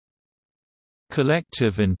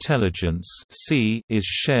Collective intelligence is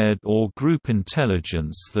shared or group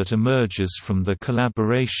intelligence that emerges from the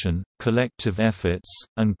collaboration, collective efforts,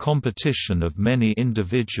 and competition of many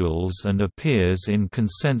individuals and appears in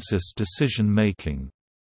consensus decision-making.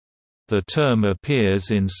 The term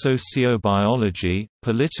appears in sociobiology,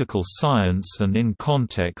 political science and in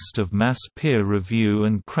context of mass peer review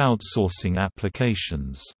and crowdsourcing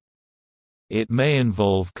applications. It may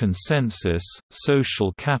involve consensus,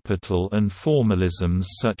 social capital and formalisms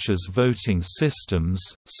such as voting systems,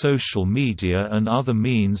 social media and other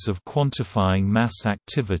means of quantifying mass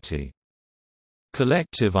activity.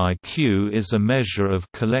 Collective IQ is a measure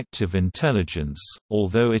of collective intelligence,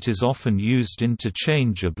 although it is often used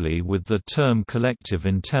interchangeably with the term collective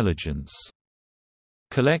intelligence.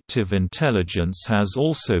 Collective intelligence has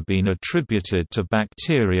also been attributed to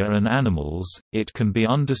bacteria and animals. It can be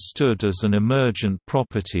understood as an emergent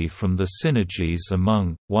property from the synergies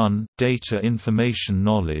among 1. Data information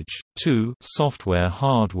knowledge, 2. Software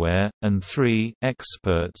hardware, and 3.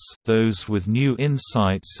 Experts, those with new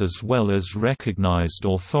insights as well as recognized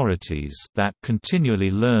authorities, that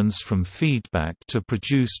continually learns from feedback to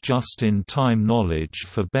produce just-in-time knowledge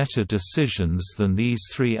for better decisions than these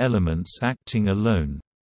three elements acting alone.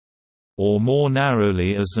 Or more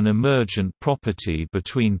narrowly as an emergent property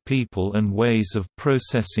between people and ways of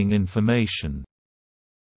processing information.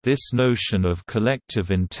 This notion of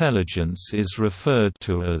collective intelligence is referred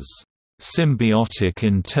to as symbiotic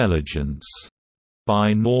intelligence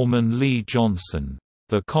by Norman Lee Johnson.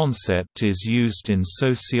 The concept is used in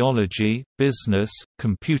sociology, business,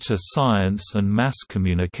 computer science and mass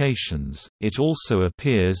communications. It also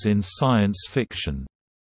appears in science fiction.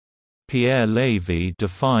 Pierre Levy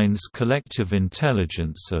defines collective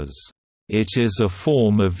intelligence as, "It is a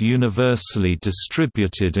form of universally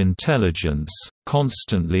distributed intelligence,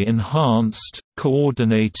 constantly enhanced,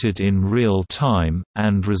 coordinated in real time,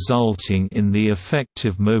 and resulting in the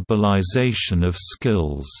effective mobilization of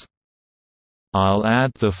skills." I'll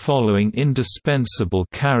add the following indispensable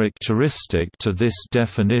characteristic to this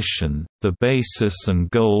definition: the basis and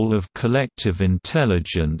goal of collective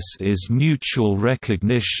intelligence is mutual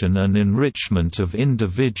recognition and enrichment of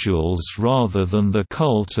individuals rather than the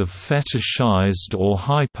cult of fetishized or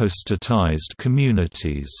hypostatized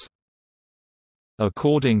communities.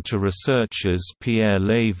 According to researchers Pierre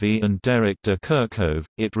Levy and Derek de Kerkhove,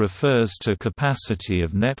 it refers to capacity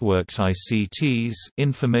of networked ICTs,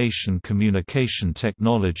 information communication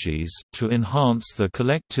technologies, to enhance the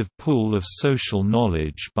collective pool of social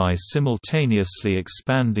knowledge by simultaneously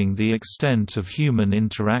expanding the extent of human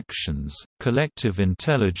interactions. Collective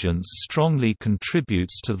intelligence strongly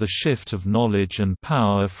contributes to the shift of knowledge and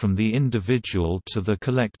power from the individual to the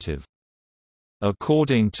collective.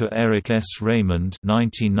 According to Eric S. Raymond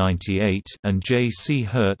 (1998) and J. C.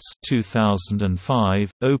 Hertz (2005),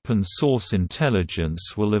 open-source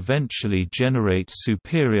intelligence will eventually generate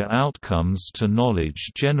superior outcomes to knowledge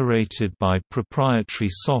generated by proprietary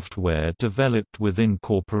software developed within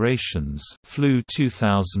corporations. Flew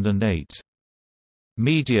 2008.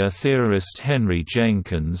 Media theorist Henry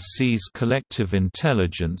Jenkins sees collective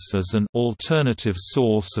intelligence as an alternative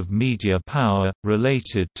source of media power,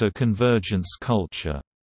 related to convergence culture.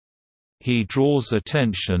 He draws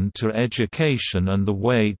attention to education and the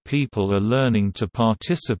way people are learning to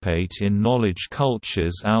participate in knowledge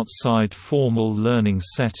cultures outside formal learning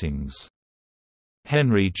settings.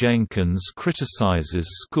 Henry Jenkins criticizes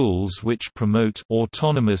schools which promote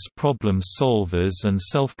autonomous problem solvers and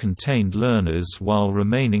self-contained learners while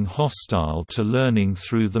remaining hostile to learning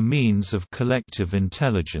through the means of collective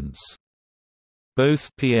intelligence.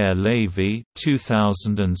 Both Pierre Levy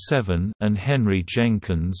 (2007) and Henry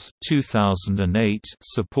Jenkins (2008)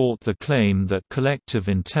 support the claim that collective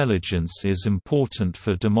intelligence is important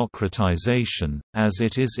for democratization, as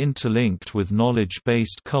it is interlinked with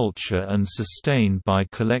knowledge-based culture and sustained by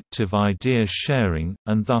collective idea sharing,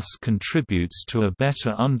 and thus contributes to a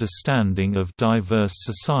better understanding of diverse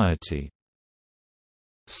society.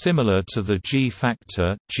 Similar to the G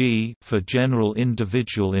factor G for general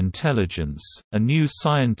individual intelligence, a new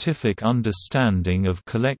scientific understanding of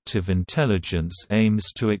collective intelligence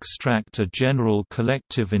aims to extract a general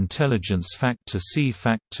collective intelligence factor C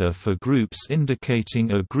factor for groups,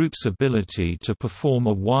 indicating a group's ability to perform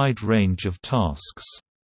a wide range of tasks.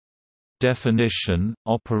 Definition,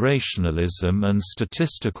 operationalism and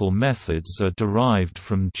statistical methods are derived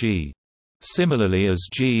from G. Similarly, as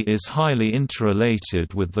G is highly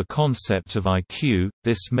interrelated with the concept of IQ,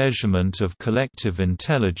 this measurement of collective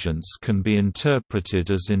intelligence can be interpreted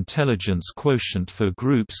as intelligence quotient for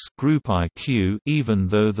groups, group IQ, even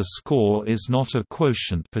though the score is not a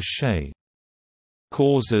quotient per se.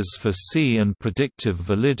 Causes for C and predictive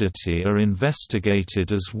validity are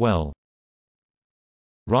investigated as well.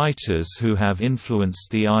 Writers who have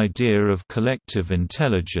influenced the idea of collective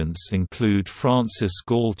intelligence include Francis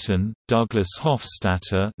Galton, Douglas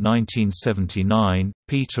Hofstadter (1979),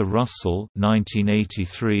 Peter Russell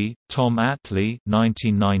 (1983), Tom Atlee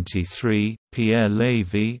 (1993), Pierre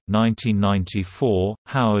Levy (1994),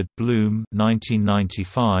 Howard Bloom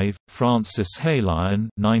 (1995), Francis Halion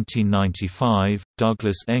 (1995),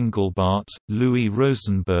 Douglas Engelbart, Louis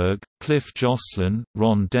Rosenberg, Cliff Joslin,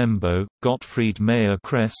 Ron Dembo, Gottfried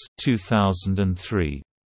Meyer-Kress 2003.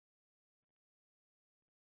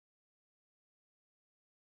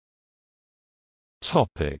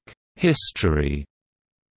 Topic: History.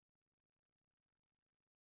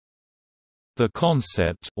 The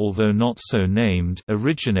concept, although not so named,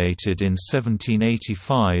 originated in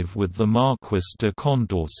 1785 with the Marquis de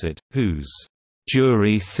Condorcet, whose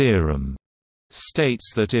jury theorem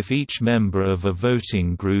states that if each member of a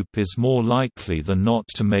voting group is more likely than not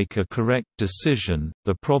to make a correct decision,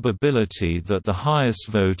 the probability that the highest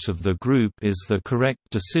vote of the group is the correct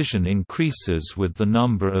decision increases with the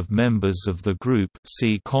number of members of the group.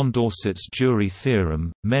 See Condorcet's jury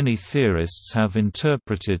theorem. Many theorists have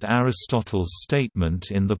interpreted Aristotle's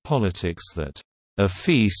statement in The Politics that a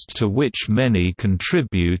feast to which many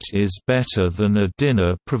contribute is better than a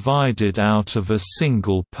dinner provided out of a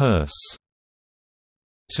single purse,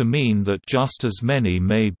 to mean that just as many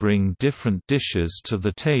may bring different dishes to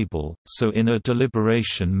the table, so in a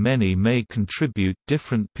deliberation many may contribute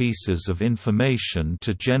different pieces of information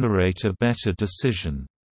to generate a better decision.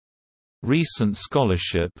 Recent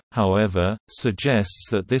scholarship, however, suggests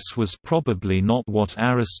that this was probably not what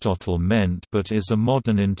Aristotle meant but is a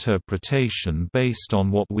modern interpretation based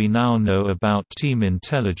on what we now know about team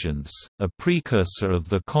intelligence. A precursor of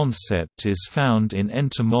the concept is found in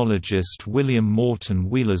entomologist William Morton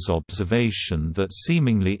Wheeler's observation that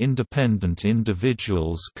seemingly independent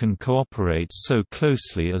individuals can cooperate so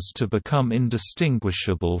closely as to become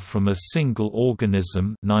indistinguishable from a single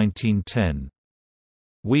organism. 1910.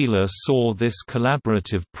 Wheeler saw this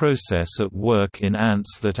collaborative process at work in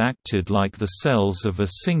ants that acted like the cells of a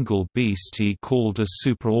single beast he called a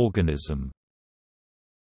superorganism.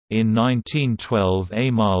 In 1912,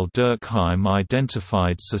 Emil Durkheim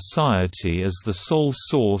identified society as the sole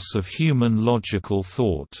source of human logical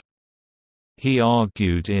thought. He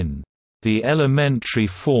argued in The Elementary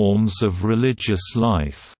Forms of Religious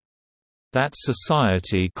Life that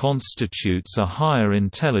society constitutes a higher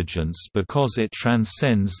intelligence because it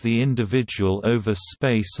transcends the individual over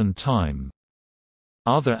space and time.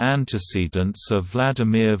 Other antecedents are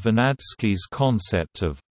Vladimir Vernadsky's concept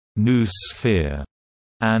of noosphere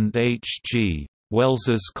and H. G.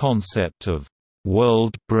 Wells's concept of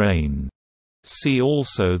world brain. See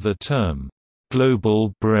also the term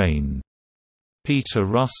global brain. Peter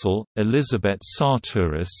Russell, Elizabeth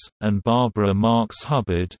Sartoris, and Barbara Marx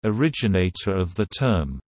Hubbard, originator of the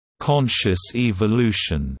term conscious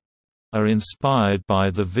evolution, are inspired by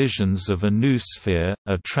the visions of a noosphere,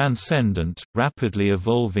 a transcendent, rapidly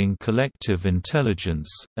evolving collective intelligence,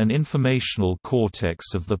 an informational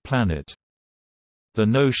cortex of the planet. The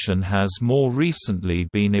notion has more recently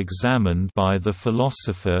been examined by the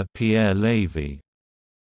philosopher Pierre Levy.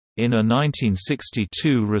 In a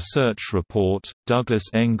 1962 research report, Douglas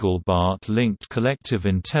Engelbart linked collective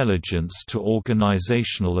intelligence to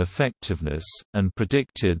organizational effectiveness, and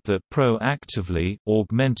predicted that proactively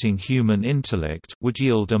augmenting human intellect would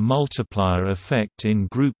yield a multiplier effect in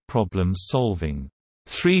group problem solving.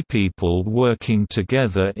 Three people working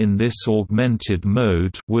together in this augmented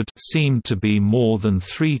mode would seem to be more than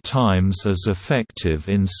 3 times as effective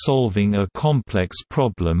in solving a complex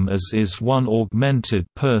problem as is one augmented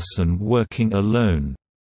person working alone.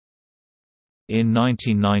 In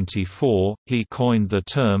 1994, he coined the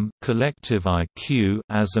term collective IQ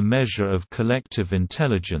as a measure of collective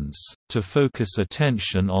intelligence, to focus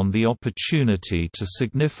attention on the opportunity to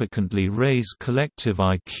significantly raise collective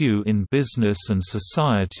IQ in business and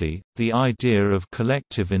society. The idea of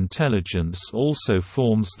collective intelligence also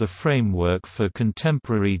forms the framework for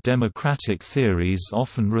contemporary democratic theories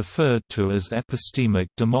often referred to as epistemic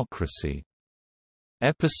democracy.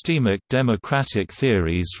 Epistemic democratic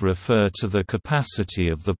theories refer to the capacity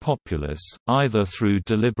of the populace, either through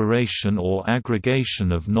deliberation or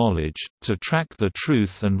aggregation of knowledge, to track the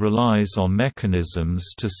truth and relies on mechanisms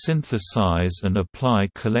to synthesize and apply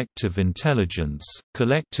collective intelligence.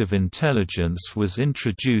 Collective intelligence was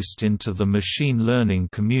introduced into the machine learning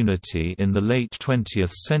community in the late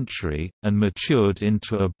 20th century, and matured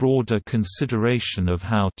into a broader consideration of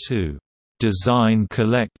how to design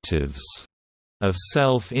collectives of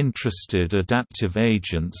self-interested adaptive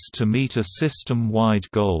agents to meet a system-wide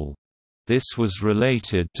goal. This was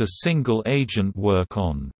related to single-agent work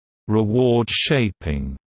on reward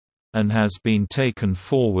shaping and has been taken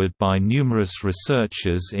forward by numerous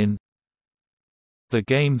researchers in the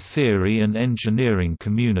game theory and engineering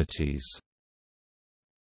communities.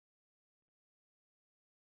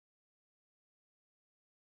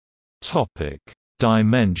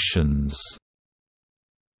 Dimensions.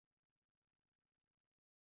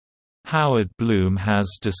 Howard Bloom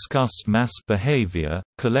has discussed mass behavior,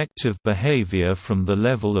 collective behavior from the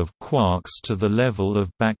level of quarks to the level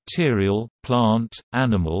of bacterial, plant,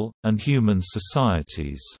 animal, and human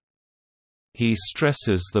societies. He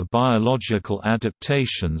stresses the biological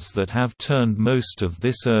adaptations that have turned most of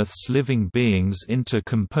this Earth's living beings into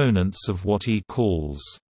components of what he calls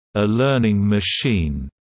a learning machine.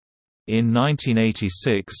 In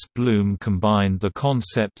 1986, Bloom combined the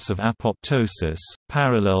concepts of apoptosis,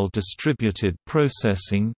 parallel distributed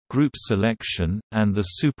processing, group selection, and the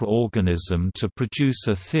superorganism to produce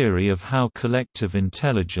a theory of how collective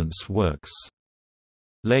intelligence works.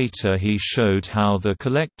 Later he showed how the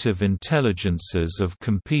collective intelligences of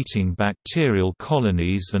competing bacterial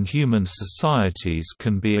colonies and human societies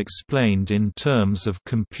can be explained in terms of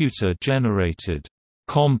computer-generated,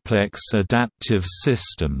 complex adaptive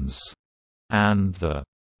systems, and the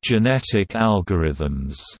genetic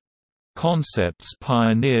algorithms. Concepts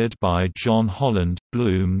pioneered by John Holland.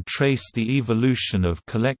 Bloom traced the evolution of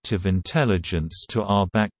collective intelligence to our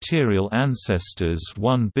bacterial ancestors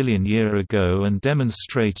 1 billion years ago and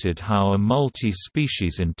demonstrated how a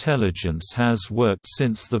multi-species intelligence has worked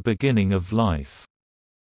since the beginning of life.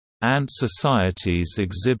 Ant societies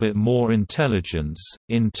exhibit more intelligence,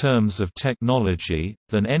 in terms of technology,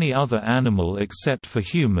 than any other animal except for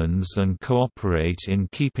humans and cooperate in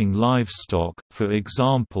keeping livestock, for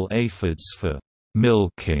example aphids for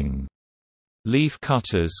milking.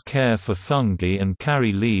 Leafcutters care for fungi and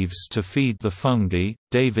carry leaves to feed the fungi.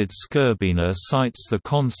 David Skrbina cites the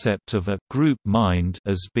concept of a group mind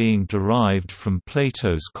as being derived from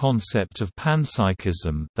Plato's concept of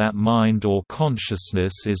panpsychism, that mind or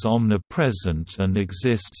consciousness is omnipresent and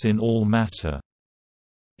exists in all matter.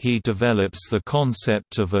 He develops the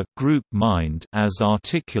concept of a group mind as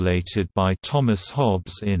articulated by Thomas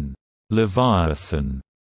Hobbes in Leviathan,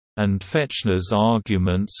 and Fechner's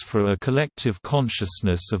arguments for a collective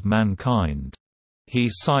consciousness of mankind. He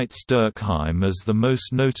cites Durkheim as the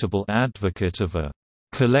most notable advocate of a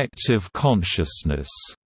collective consciousness,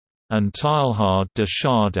 and Teilhard de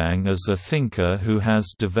Chardin as a thinker who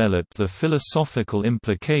has developed the philosophical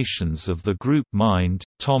implications of the group mind.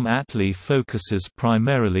 Tom Attlee focuses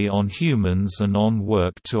primarily on humans and on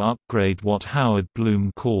work to upgrade what Howard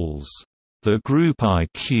Bloom calls the group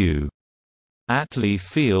IQ. Attlee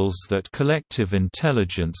feels that collective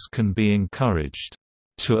intelligence can be encouraged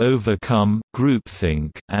to overcome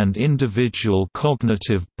groupthink and individual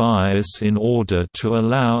cognitive bias in order to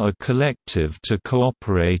allow a collective to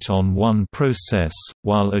cooperate on one process,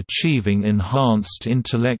 while achieving enhanced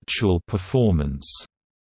intellectual performance.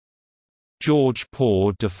 George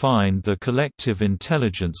Poore defined the collective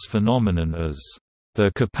intelligence phenomenon as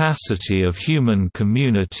the capacity of human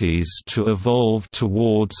communities to evolve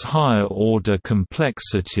towards higher-order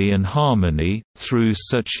complexity and harmony, through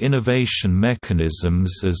such innovation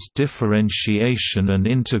mechanisms as differentiation and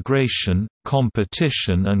integration,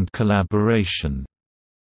 competition and collaboration.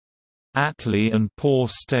 Attlee and Poore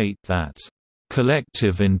state that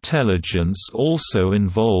collective intelligence also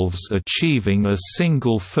involves achieving a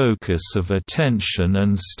single focus of attention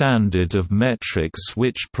and standard of metrics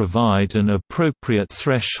which provide an appropriate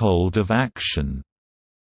threshold of action.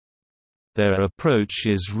 Their approach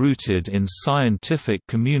is rooted in scientific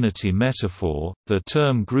community metaphor. The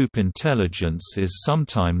term group intelligence is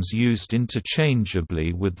sometimes used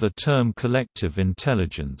interchangeably with the term collective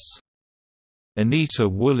intelligence. Anita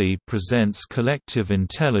Woolley presents collective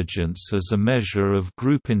intelligence as a measure of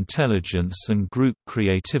group intelligence and group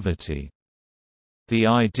creativity. The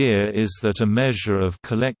idea is that a measure of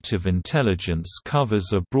collective intelligence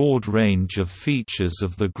covers a broad range of features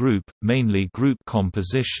of the group, mainly group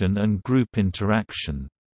composition and group interaction.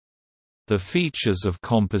 The features of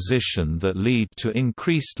composition that lead to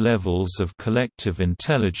increased levels of collective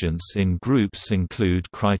intelligence in groups include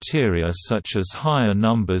criteria such as higher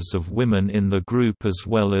numbers of women in the group as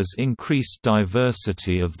well as increased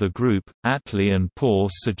diversity of the group. Attlee and Poore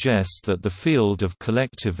suggest that the field of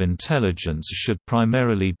collective intelligence should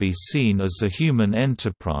primarily be seen as a human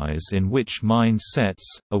enterprise in which mindsets,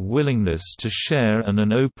 a willingness to share and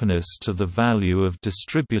an openness to the value of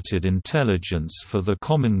distributed intelligence for the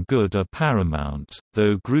common good are paramount,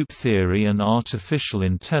 though group theory and artificial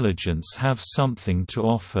intelligence have something to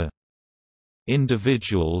offer.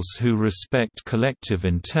 Individuals who respect collective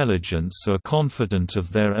intelligence are confident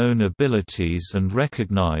of their own abilities and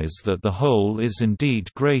recognize that the whole is indeed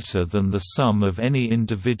greater than the sum of any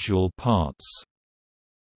individual parts.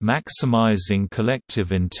 Maximizing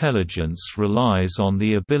collective intelligence relies on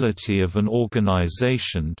the ability of an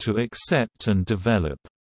organization to accept and develop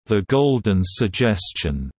the golden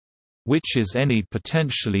suggestion, which is any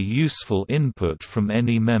potentially useful input from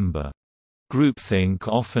any member. Groupthink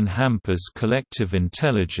often hampers collective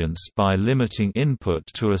intelligence by limiting input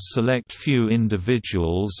to a select few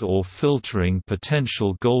individuals or filtering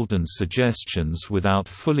potential golden suggestions without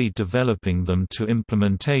fully developing them to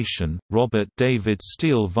implementation. Robert David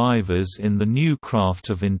Steele Vivers in The New Craft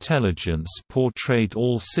of Intelligence portrayed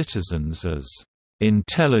all citizens as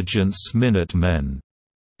intelligence Minutemen,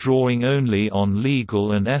 drawing only on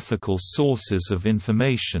legal and ethical sources of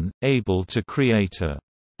information, able to create a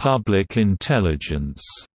public intelligence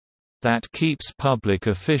that keeps public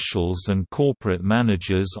officials and corporate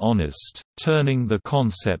managers honest, turning the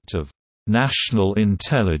concept of national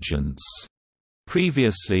intelligence,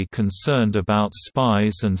 previously concerned about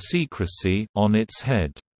spies and secrecy, on its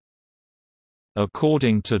head.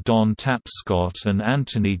 According to Don Tapscott and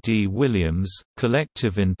Anthony D. Williams,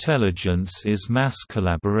 collective intelligence is mass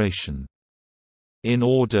collaboration. In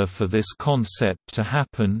order for this concept to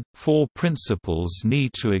happen, 4 principles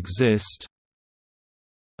need to exist: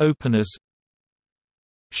 openness,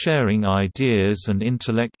 sharing ideas and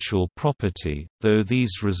intellectual property, though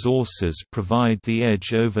these resources provide the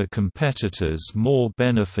edge over competitors, more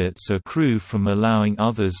benefits accrue from allowing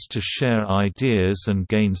others to share ideas and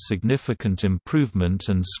gain significant improvement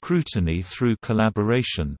and scrutiny through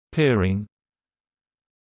collaboration. Peering,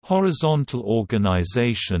 horizontal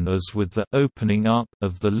organization, as with the opening up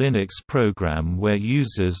of the Linux program, where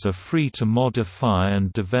users are free to modify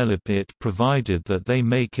and develop it provided that they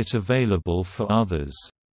make it available for others.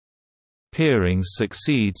 Peering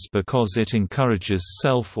succeeds because it encourages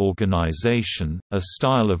self-organization, a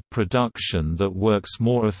style of production that works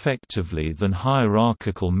more effectively than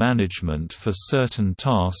hierarchical management for certain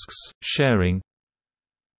tasks. Sharing,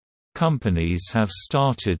 companies have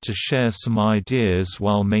started to share some ideas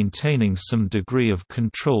while maintaining some degree of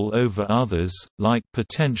control over others, like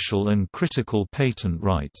potential and critical patent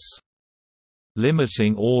rights.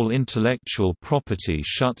 Limiting all intellectual property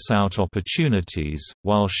shuts out opportunities,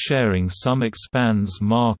 while sharing some expands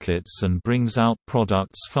markets and brings out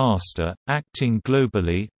products faster. Acting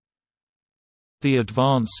globally, the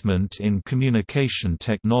advancement in communication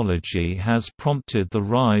technology has prompted the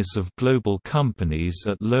rise of global companies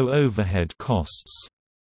at low overhead costs.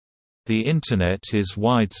 The Internet is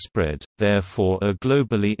widespread, therefore a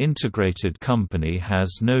globally integrated company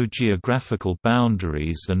has no geographical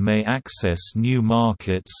boundaries and may access new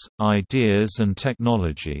markets, ideas and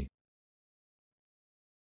technology.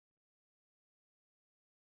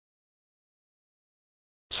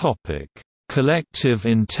 Collective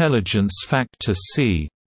intelligence factor C.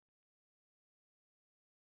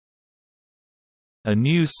 A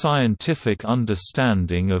new scientific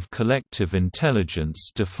understanding of collective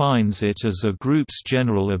intelligence defines it as a group's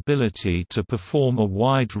general ability to perform a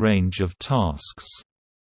wide range of tasks.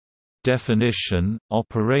 Definition,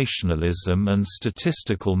 operationalism and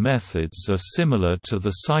statistical methods are similar to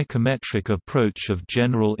the psychometric approach of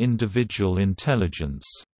general individual intelligence.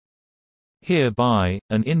 Hereby,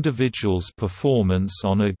 an individual's performance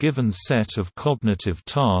on a given set of cognitive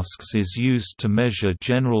tasks is used to measure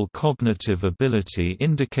general cognitive ability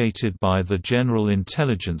indicated by the general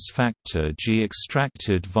intelligence factor G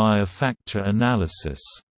extracted via factor analysis.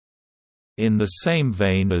 In the same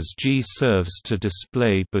vein as G serves to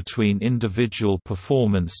display between individual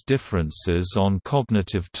performance differences on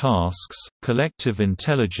cognitive tasks, collective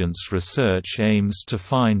intelligence research aims to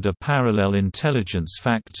find a parallel intelligence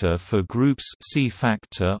factor for groups. C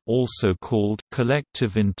factor, also called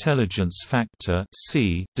collective intelligence factor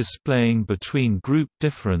C, displaying between group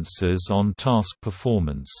differences on task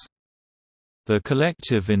performance. The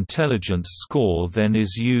collective intelligence score then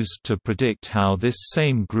is used to predict how this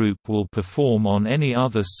same group will perform on any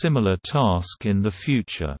other similar task in the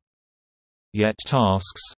future. Yet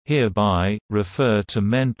tasks, hereby, refer to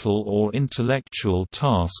mental or intellectual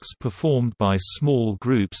tasks performed by small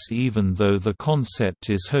groups, even though the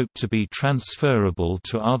concept is hoped to be transferable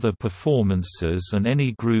to other performances and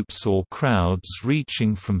any groups or crowds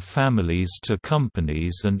reaching from families to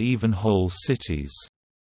companies and even whole cities.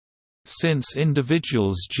 Since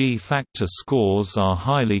individuals' G-factor scores are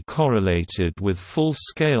highly correlated with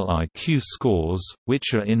full-scale IQ scores,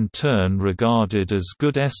 which are in turn regarded as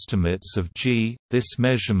good estimates of G, this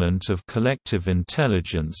measurement of collective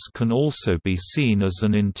intelligence can also be seen as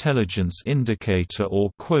an intelligence indicator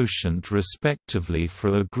or quotient respectively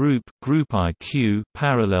for a group IQ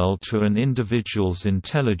parallel to an individual's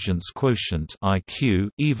intelligence quotient IQ,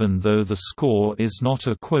 even though the score is not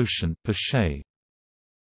a quotient per se.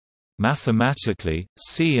 Mathematically,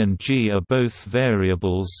 C and G are both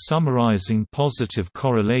variables summarizing positive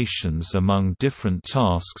correlations among different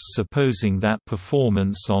tasks. Supposing that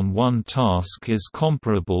performance on one task is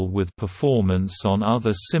comparable with performance on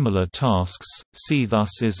other similar tasks, C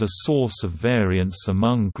thus is a source of variance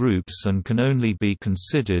among groups and can only be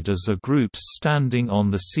considered as a group standing on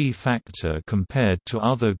the C factor compared to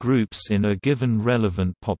other groups in a given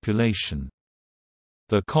relevant population.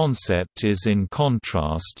 The concept is in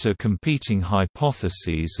contrast to competing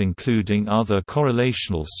hypotheses including other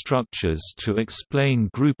correlational structures to explain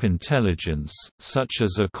group intelligence, such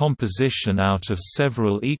as a composition out of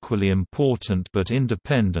several equally important but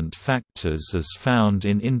independent factors as found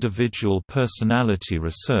in individual personality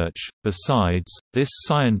research. Besides, this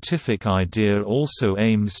scientific idea also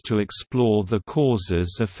aims to explore the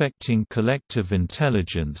causes affecting collective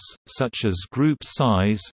intelligence, such as group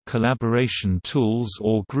size, collaboration tools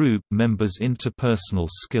or group members' interpersonal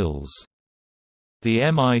skills. The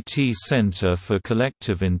MIT Center for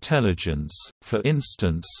Collective Intelligence, for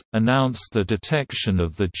instance, announced the detection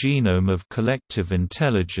of the genome of collective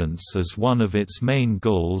intelligence as one of its main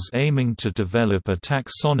goals, aiming to develop a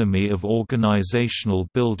taxonomy of organizational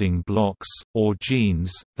building blocks, or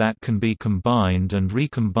genes, that can be combined and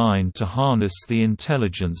recombined to harness the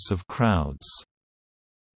intelligence of crowds.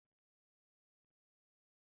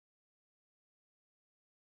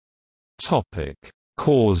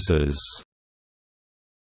 Causes.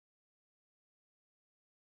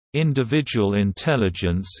 Individual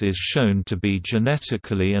intelligence is shown to be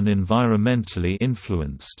genetically and environmentally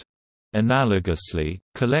influenced. Analogously,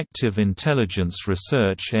 collective intelligence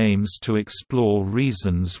research aims to explore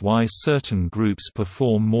reasons why certain groups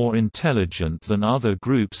perform more intelligent than other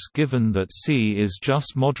groups, given that C is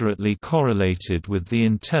just moderately correlated with the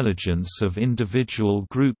intelligence of individual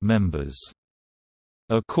group members.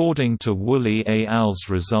 According to Woolley et al.'s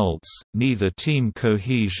results, neither team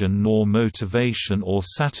cohesion nor motivation or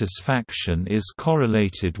satisfaction is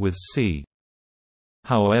correlated with C.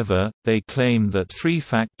 However, they claim that three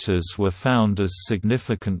factors were found as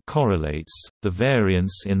significant correlates: the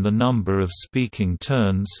variance in the number of speaking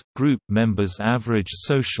turns, group members' average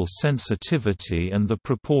social sensitivity, and the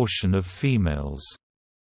proportion of females.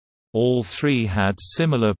 All three had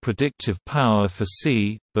similar predictive power for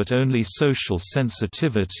C, but only social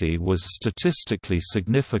sensitivity was statistically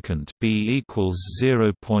significant, B equals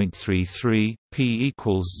 0.33, P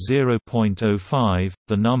equals 0.05.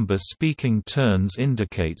 The number speaking turns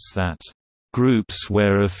indicates that groups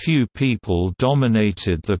where a few people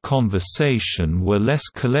dominated the conversation were less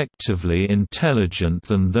collectively intelligent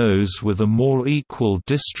than those with a more equal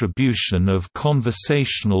distribution of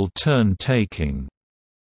conversational turn-taking.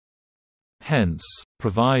 Hence,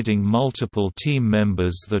 providing multiple team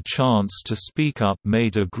members the chance to speak up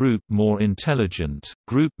made a group more intelligent.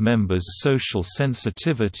 Group members' social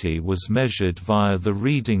sensitivity was measured via the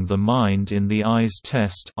Reading the Mind in the Eyes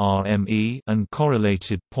test (RME) and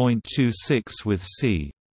correlated 0.26 with C.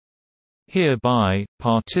 Hereby,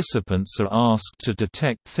 participants are asked to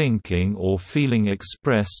detect thinking or feeling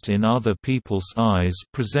expressed in other people's eyes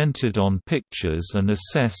presented on pictures and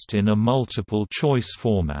assessed in a multiple-choice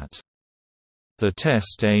format. The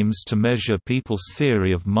test aims to measure people's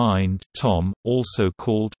theory of mind (TOM), also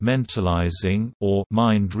called mentalizing or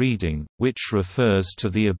mind reading, which refers to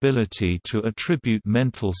the ability to attribute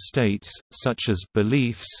mental states, such as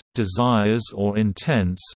beliefs, desires or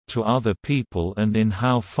intents, to other people and in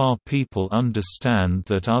how far people understand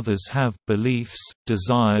that others have beliefs,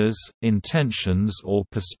 desires, intentions or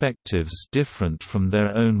perspectives different from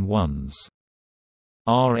their own ones.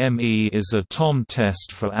 RME is a TOM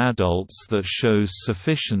test for adults that shows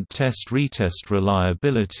sufficient test-retest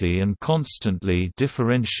reliability and constantly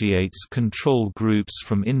differentiates control groups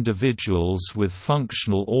from individuals with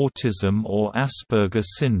functional autism or Asperger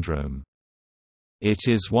syndrome. It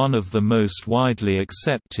is one of the most widely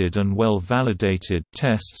accepted and well-validated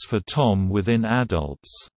tests for TOM within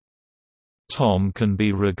adults. TOM can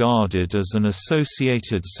be regarded as an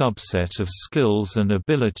associated subset of skills and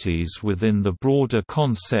abilities within the broader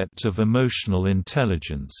concept of emotional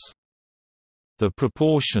intelligence. The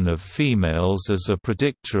proportion of females as a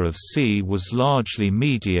predictor of C was largely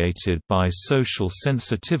mediated by social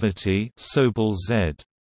sensitivity. Sobel Z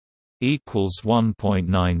equals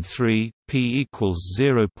 1.93, p equals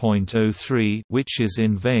 0.03, which is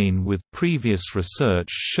in vein with previous research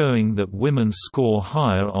showing that women score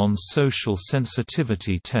higher on social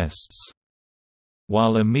sensitivity tests.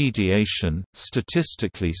 While a mediation,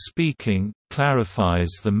 statistically speaking, clarifies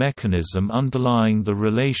the mechanism underlying the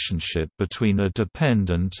relationship between a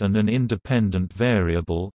dependent and an independent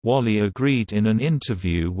variable, Wally agreed in an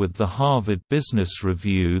interview with the Harvard Business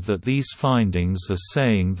Review that these findings are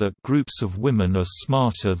saying that groups of women are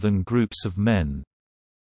smarter than groups of men.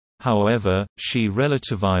 However, she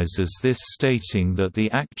relativizes this, stating that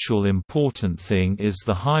the actual important thing is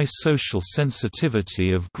the high social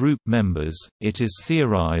sensitivity of group members. It is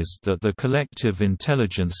theorized that the collective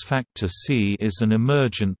intelligence factor C is an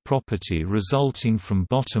emergent property resulting from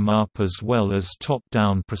bottom-up as well as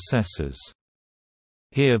top-down processes.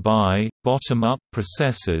 Hereby, bottom-up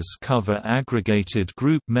processes cover aggregated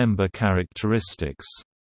group member characteristics.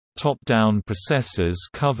 Top-down processes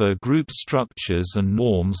cover group structures and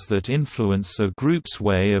norms that influence a group's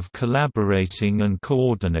way of collaborating and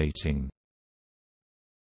coordinating.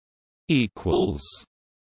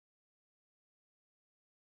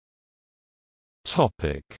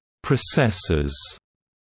 Topic: Processes.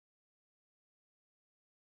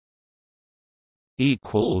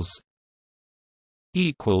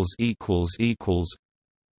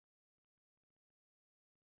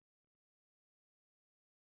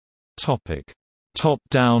 Topic: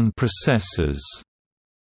 Top-down processes.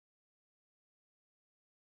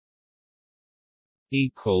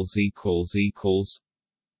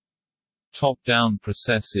 Top-down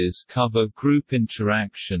processes cover group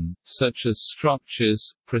interaction, such as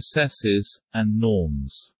structures, processes, and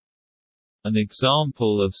norms. An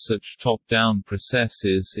example of such top-down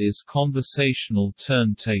processes is conversational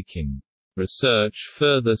turn-taking. Research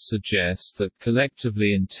further suggests that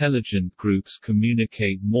collectively intelligent groups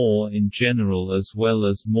communicate more in general as well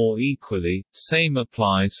as more equally. Same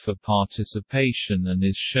applies for participation and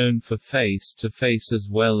is shown for face-to-face as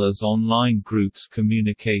well as online groups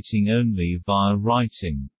communicating only via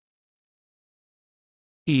writing.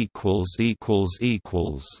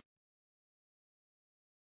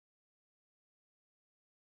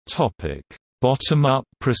 Topic: Bottom-up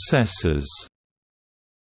processes.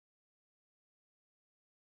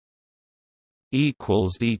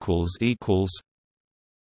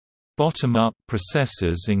 Bottom-up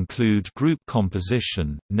processes include group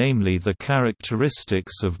composition, namely the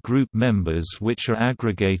characteristics of group members which are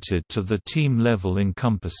aggregated to the team level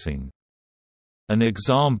encompassing. An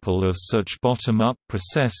example of such bottom-up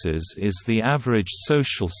processes is the average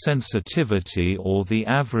social sensitivity or the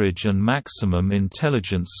average and maximum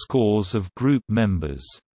intelligence scores of group members.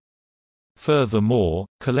 Furthermore,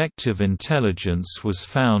 collective intelligence was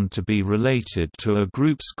found to be related to a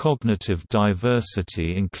group's cognitive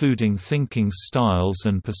diversity, including thinking styles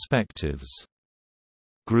and perspectives.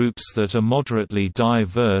 Groups that are moderately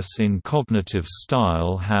diverse in cognitive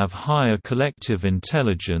style have higher collective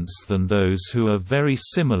intelligence than those who are very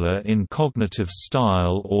similar in cognitive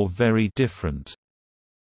style or very different.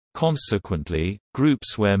 Consequently,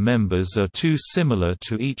 groups where members are too similar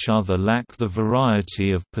to each other lack the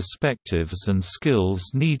variety of perspectives and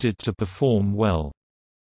skills needed to perform well.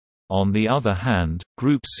 On the other hand,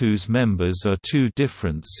 groups whose members are too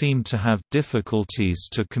different seem to have difficulties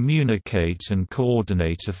to communicate and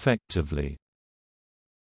coordinate effectively.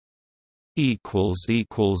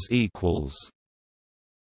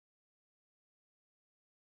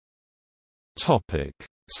 Topic: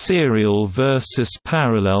 Serial versus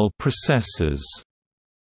parallel processes.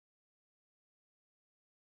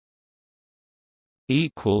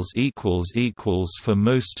 For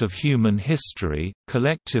most of human history,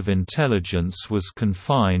 collective intelligence was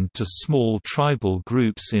confined to small tribal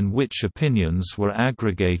groups in which opinions were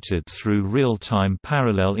aggregated through real-time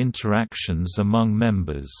parallel interactions among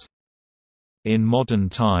members. In modern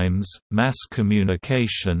times, mass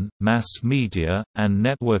communication, mass media, and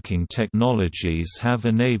networking technologies have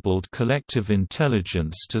enabled collective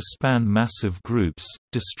intelligence to span massive groups,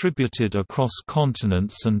 distributed across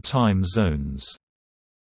continents and time zones.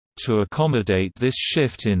 To accommodate this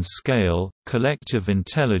shift in scale, collective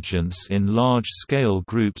intelligence in large-scale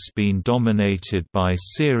groups been dominated by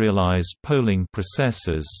serialized polling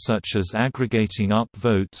processes such as aggregating up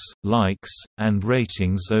votes, likes, and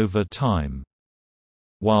ratings over time.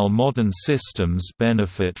 While modern systems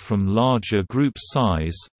benefit from larger group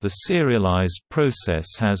size, the serialized process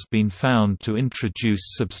has been found to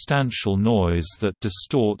introduce substantial noise that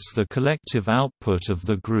distorts the collective output of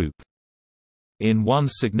the group. In one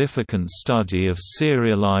significant study of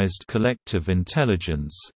serialized collective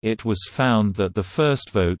intelligence, it was found that the first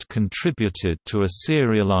vote contributed to a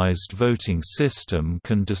serialized voting system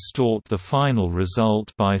can distort the final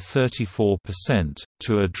result by 34%.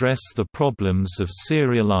 To address the problems of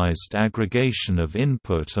serialized aggregation of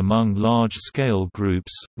input among large-scale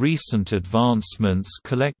groups, recent advancements in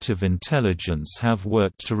collective intelligence have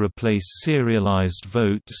worked to replace serialized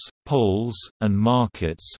votes, polls, and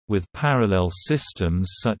markets, with parallel systems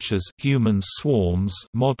such as human swarms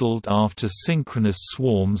modeled after synchronous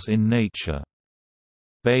swarms in nature.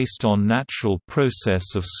 Based on natural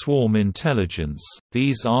process of swarm intelligence,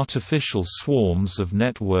 these artificial swarms of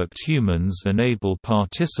networked humans enable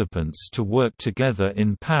participants to work together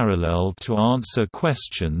in parallel to answer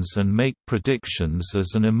questions and make predictions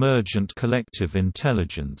as an emergent collective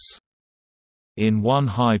intelligence. In one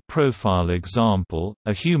high-profile example,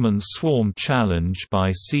 a human swarm challenge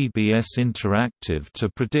by CBS Interactive to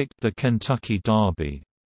predict the Kentucky Derby.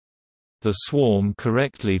 The swarm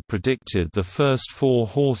correctly predicted the first 4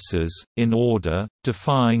 horses, in order,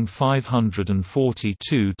 defying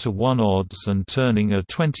 542 to 1 odds and turning a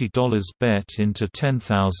 $20 bet into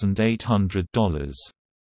 $10,800.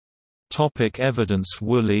 Evidence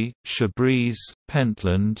Woolley, Chabris,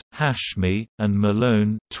 Pentland, Hashmi, and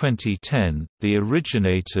Malone 2010, the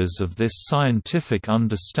originators of this scientific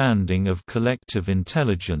understanding of collective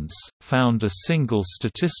intelligence, found a single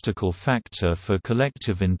statistical factor for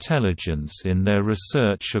collective intelligence in their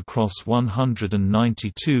research across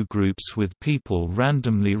 192 groups with people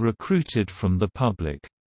randomly recruited from the public.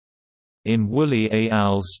 In Woolley et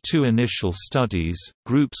al.'s 2 initial studies,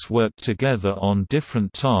 groups worked together on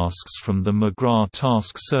different tasks from the McGrath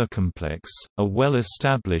task circumplex, a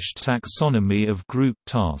well-established taxonomy of group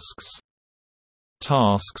tasks.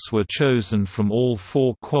 Tasks were chosen from all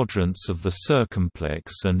 4 quadrants of the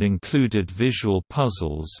circumplex and included visual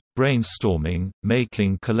puzzles, brainstorming,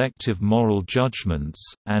 making collective moral judgments,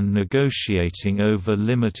 and negotiating over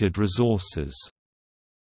limited resources.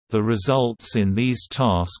 The results in these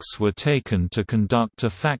tasks were taken to conduct a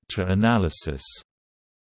factor analysis.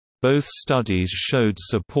 Both studies showed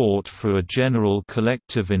support for a general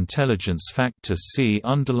collective intelligence factor C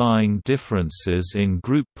underlying differences in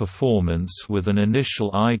group performance with an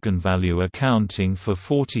initial eigenvalue accounting for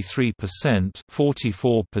 43%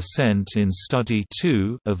 44% in Study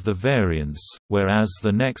 2 of the variance, whereas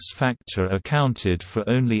the next factor accounted for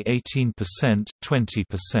only 18%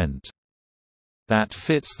 20%. That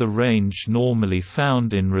fits the range normally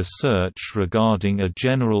found in research regarding a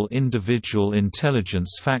general individual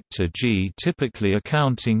intelligence factor G, typically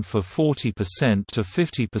accounting for 40% to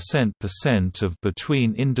 50% of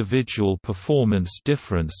between individual performance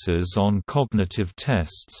differences on cognitive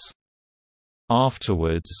tests.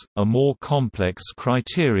 Afterwards, a more complex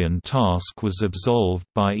criterion task was absolved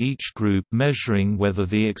by each group measuring whether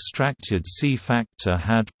the extracted C factor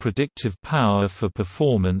had predictive power for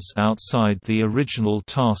performance outside the original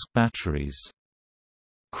task batteries.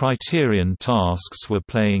 Criterion tasks were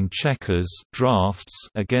playing checkers drafts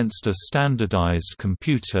against a standardized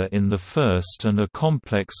computer in the first and a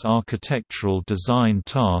complex architectural design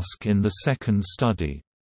task in the second study.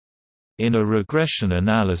 In a regression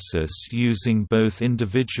analysis using both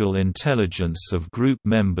individual intelligence of group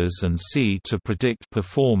members and C to predict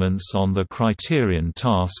performance on the criterion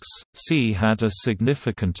tasks, C had a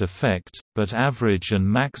significant effect, but average and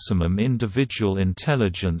maximum individual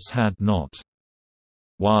intelligence had not.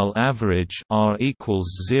 While average R equals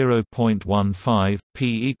 0.15,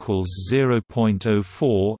 P equals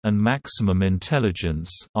 0.04, and maximum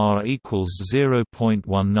intelligence R equals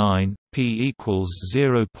 0.19, P equals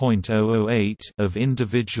 0.008 of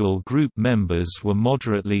individual group members were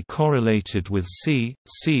moderately correlated with C,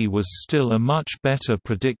 C was still a much better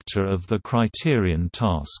predictor of the criterion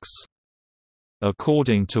tasks.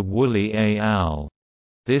 According to Woolley et al.,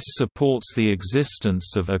 this supports the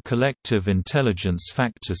existence of a collective intelligence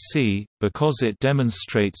factor C, because it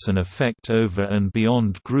demonstrates an effect over and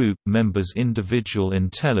beyond group members' individual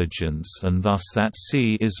intelligence and thus that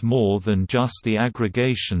C is more than just the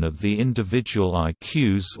aggregation of the individual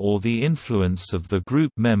IQs or the influence of the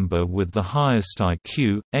group member with the highest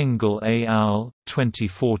IQ. Engel et al.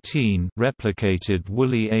 2014 replicated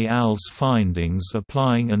Woolley et al.'s findings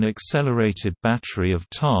applying an accelerated battery of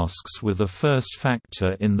tasks with a first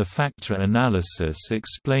factor in the factor analysis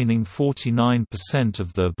explaining 49%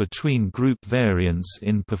 of the between-group variance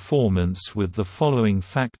in performance with the following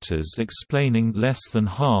factors explaining less than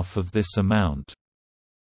half of this amount.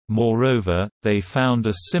 Moreover, they found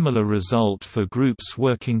a similar result for groups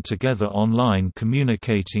working together online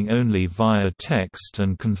communicating only via text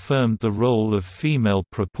and confirmed the role of female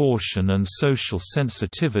proportion and social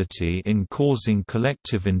sensitivity in causing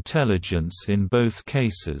collective intelligence in both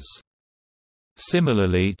cases.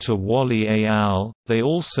 Similarly to Wally et al., they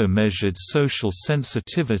also measured social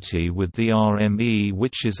sensitivity with the RME,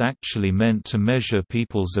 which is actually meant to measure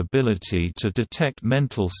people's ability to detect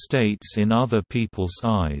mental states in other people's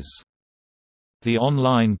eyes. The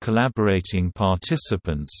online collaborating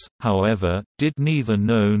participants, however, did neither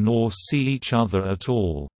know nor see each other at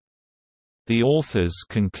all. The authors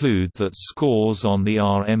conclude that scores on the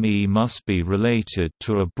RME must be related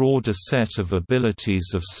to a broader set of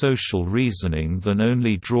abilities of social reasoning than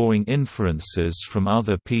only drawing inferences from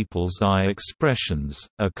other people's eye expressions.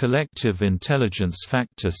 A collective intelligence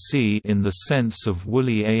factor C in the sense of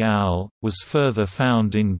Woolley et al. Was further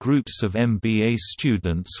found in groups of MBA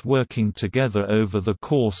students working together over the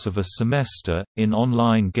course of a semester, in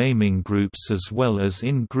online gaming groups as well as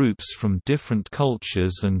in groups from different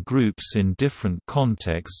cultures and groups in different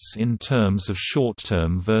contexts in terms of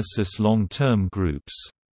short-term versus long-term groups.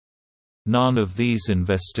 None of these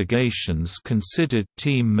investigations considered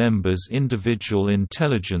team members' individual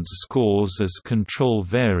intelligence scores as control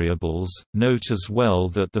variables. Note as well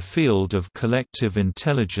that the field of collective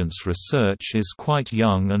intelligence research is quite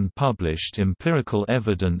young and published empirical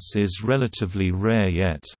evidence is relatively rare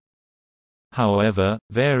yet. However,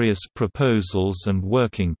 various proposals and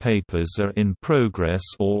working papers are in progress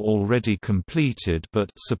or already completed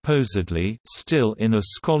but supposedly still in a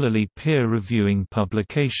scholarly peer-reviewing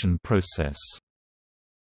publication process.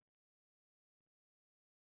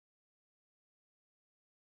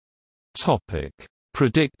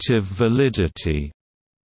 Predictive validity.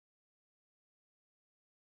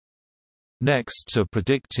 Next to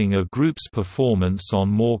predicting a group's performance on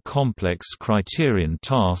more complex criterion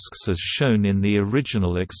tasks as shown in the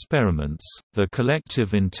original experiments, the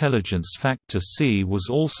collective intelligence factor C was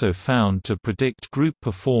also found to predict group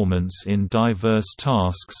performance in diverse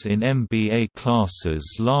tasks in MBA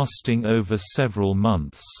classes lasting over several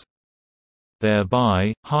months.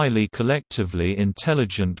 Thereby, highly collectively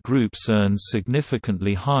intelligent groups earn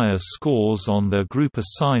significantly higher scores on their group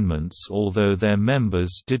assignments, although their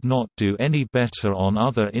members did not do any better on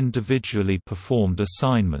other individually performed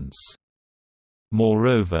assignments.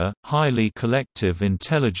 Moreover, highly collective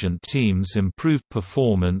intelligent teams improved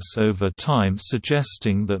performance over time,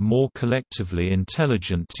 suggesting that more collectively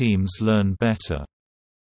intelligent teams learn better.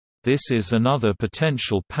 This is another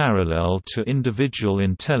potential parallel to individual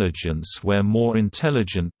intelligence, where more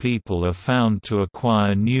intelligent people are found to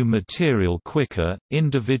acquire new material quicker.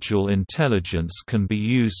 Individual intelligence can be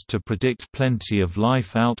used to predict plenty of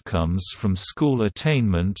life outcomes, from school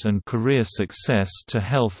attainment and career success to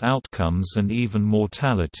health outcomes and even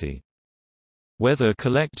mortality. Whether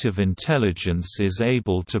collective intelligence is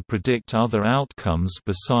able to predict other outcomes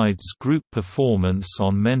besides group performance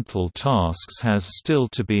on mental tasks has still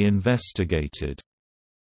to be investigated.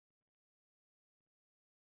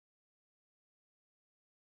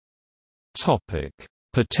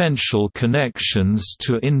 Potential connections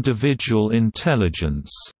to individual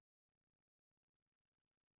intelligence.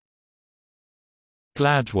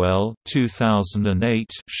 Gladwell 2008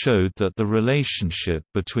 showed that the relationship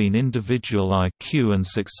between individual IQ and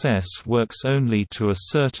success works only to a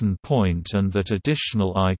certain point, and that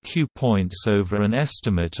additional IQ points over an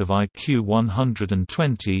estimate of IQ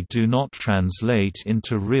 120 do not translate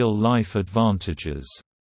into real-life advantages.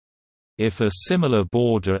 If a similar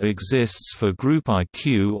border exists for group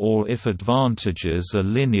IQ, or if advantages are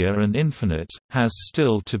linear and infinite, has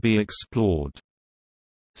still to be explored.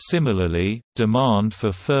 Similarly, demand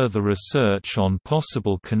for further research on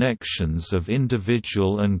possible connections of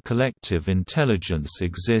individual and collective intelligence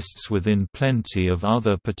exists within plenty of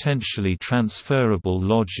other potentially transferable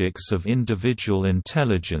logics of individual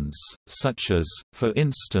intelligence, such as, for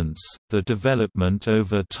instance, the development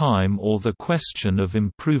over time or the question of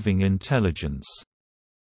improving intelligence.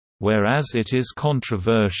 Whereas it is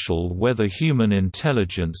controversial whether human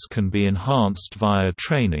intelligence can be enhanced via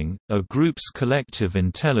training, a group's collective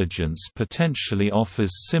intelligence potentially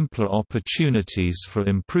offers simpler opportunities for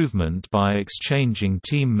improvement by exchanging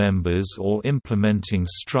team members or implementing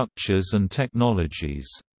structures and technologies.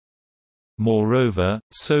 Moreover,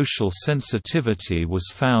 social sensitivity was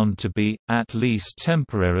found to be, at least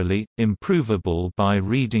temporarily, improvable by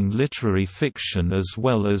reading literary fiction as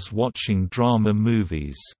well as watching drama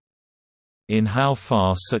movies. In how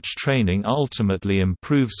far such training ultimately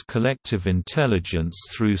improves collective intelligence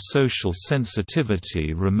through social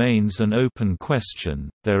sensitivity remains an open question.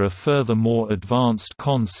 There are further more advanced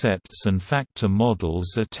concepts and factor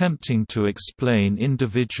models attempting to explain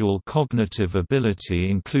individual cognitive ability,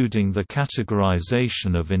 including the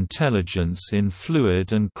categorization of intelligence in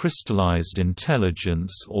fluid and crystallized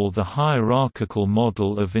intelligence, or the hierarchical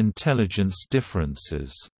model of intelligence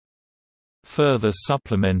differences. Further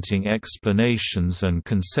supplementing explanations and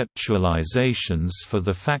conceptualizations for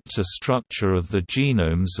the factor structure of the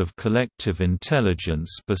genomes of collective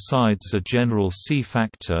intelligence besides a general C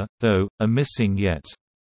factor, though, are missing yet.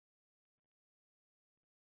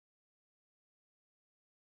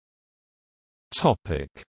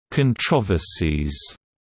 Controversies.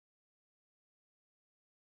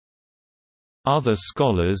 Other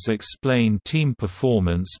scholars explain team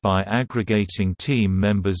performance by aggregating team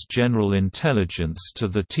members' general intelligence to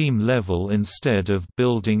the team level instead of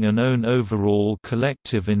building an own overall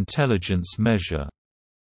collective intelligence measure.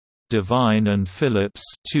 Devine and Phillips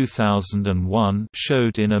 2001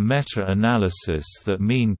 showed in a meta-analysis that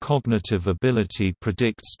mean cognitive ability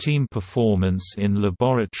predicts team performance in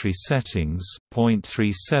laboratory settings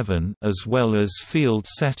 .37 as well as field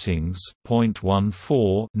settings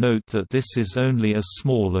 .14. Note that this is only a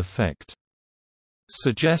small effect.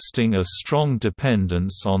 Suggesting a strong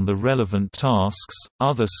dependence on the relevant tasks,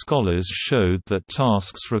 other scholars showed that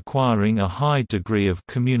tasks requiring a high degree of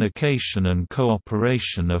communication and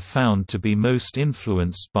cooperation are found to be most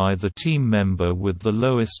influenced by the team member with the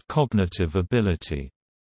lowest cognitive ability.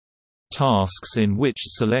 Tasks in which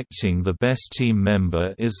selecting the best team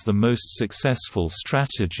member is the most successful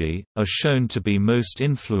strategy, are shown to be most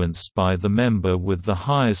influenced by the member with the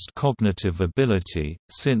highest cognitive ability.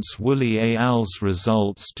 Since Woolley et al.'s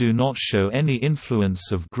results do not show any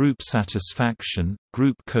influence of group satisfaction,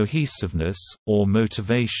 group cohesiveness, or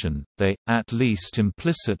motivation, they, at least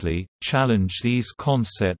implicitly, challenge these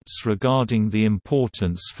concepts regarding the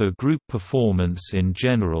importance for group performance in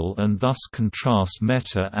general and thus contrast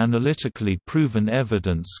meta-analytically proven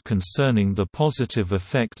evidence concerning the positive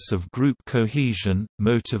effects of group cohesion,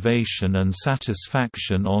 motivation and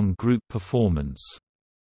satisfaction on group performance.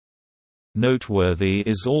 Noteworthy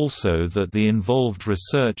is also that the involved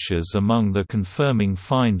researchers among the confirming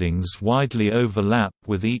findings widely overlap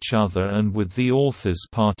with each other and with the authors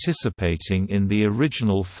participating in the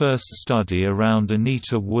original first study around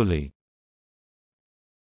Anita Woolley.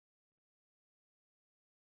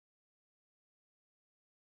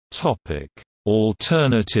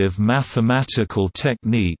 Alternative mathematical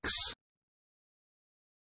techniques.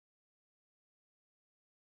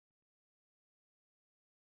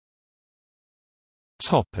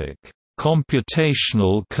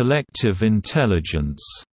 Computational collective intelligence.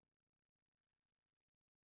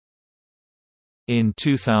 In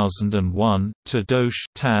 2001, Tadeusz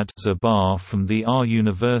Zabar from the R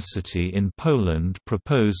University in Poland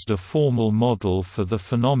proposed a formal model for the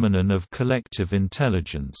phenomenon of collective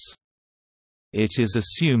intelligence. It is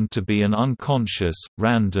assumed to be an unconscious,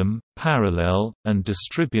 random, parallel, and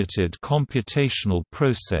distributed computational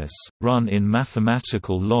process, run in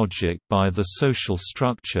mathematical logic by the social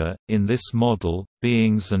structure. In this model,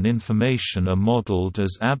 beings and information are modeled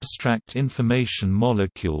as abstract information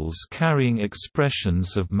molecules carrying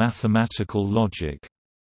expressions of mathematical logic.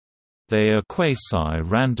 They are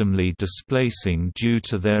quasi-randomly displacing due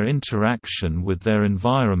to their interaction with their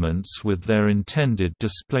environments with their intended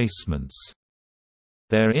displacements.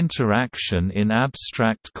 Their interaction in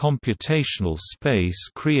abstract computational space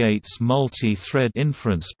creates multi-thread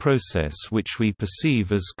inference process which we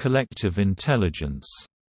perceive as collective intelligence.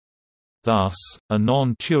 Thus, a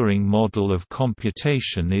non-Turing model of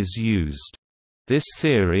computation is used. This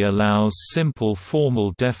theory allows simple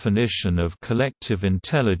formal definition of collective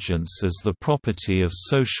intelligence as the property of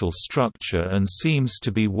social structure and seems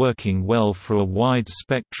to be working well for a wide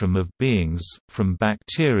spectrum of beings, from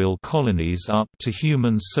bacterial colonies up to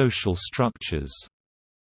human social structures.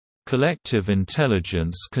 Collective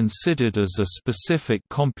intelligence considered as a specific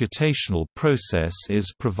computational process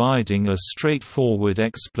is providing a straightforward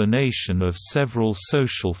explanation of several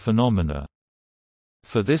social phenomena.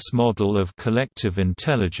 For this model of collective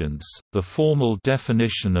intelligence, the formal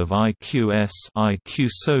definition of IQ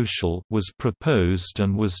social was proposed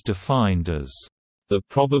and was defined as the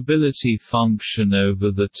probability function over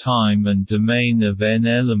the time and domain of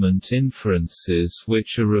n-element inferences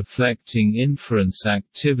which are reflecting inference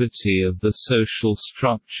activity of the social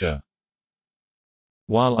structure,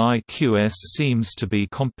 While IQS seems to be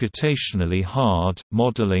computationally hard,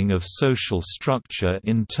 modeling of social structure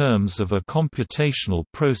in terms of a computational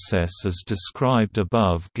process as described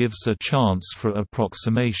above gives a chance for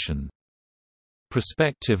approximation.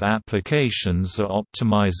 Prospective applications are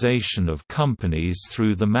optimization of companies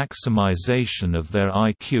through the maximization of their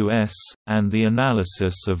IQS, and the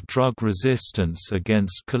analysis of drug resistance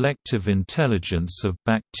against collective intelligence of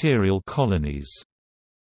bacterial colonies.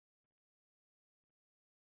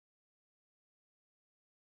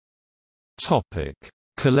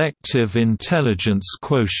 Collective intelligence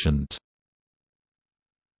quotient.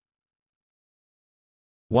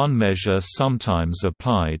 One measure sometimes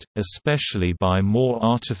applied, especially by more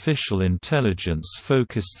artificial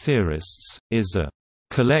intelligence-focused theorists, is a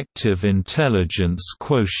collective intelligence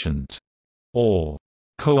quotient, or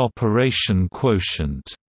cooperation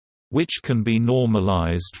quotient, which can be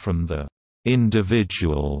normalized from the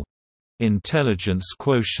individual intelligence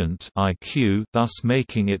quotient (IQ), thus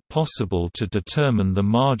making it possible to determine the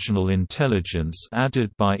marginal intelligence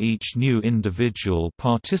added by each new individual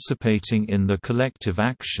participating in the collective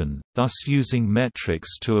action, thus using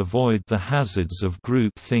metrics to avoid the hazards of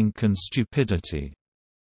groupthink and stupidity.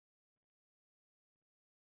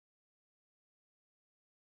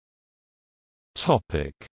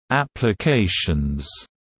 Topic: Applications.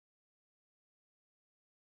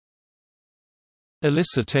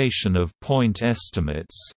 Elicitation of point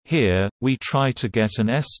estimates. Here, we try to get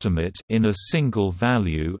an estimate in a single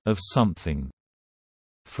value of something.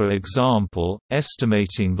 For example,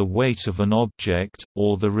 estimating the weight of an object,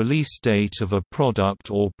 or the release date of a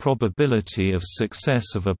product or probability of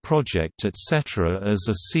success of a project etc. as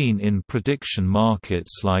are seen in prediction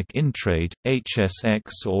markets like Intrade,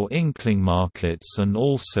 HSX or Inkling markets, and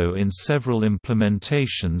also in several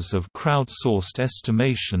implementations of crowdsourced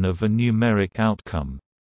estimation of a numeric outcome.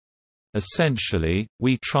 Essentially,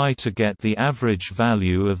 we try to get the average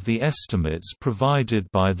value of the estimates provided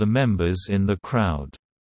by the members in the crowd.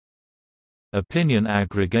 Opinion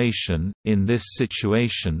aggregation. In this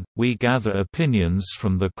situation, we gather opinions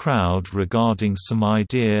from the crowd regarding some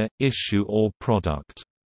idea, issue or product.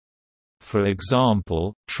 For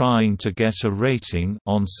example, trying to get a rating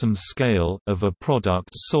on some scale of a product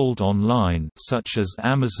sold online, such as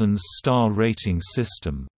Amazon's star rating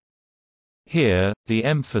system. Here, the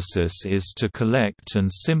emphasis is to collect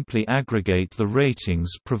and simply aggregate the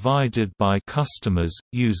ratings provided by customers,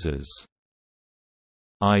 users.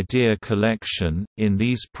 Idea collection. In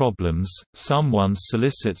these problems, someone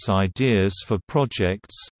solicits ideas for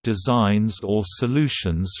projects, designs or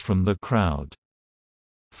solutions from the crowd.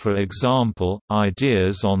 For example,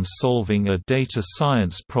 ideas on solving a data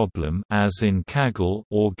science problem as in Kaggle,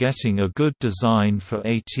 or getting a good design for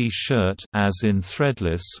a T-shirt as in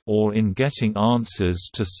Threadless, or in getting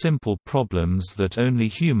answers to simple problems that only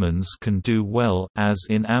humans can do well as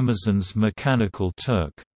in Amazon's Mechanical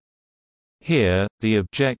Turk. Here, the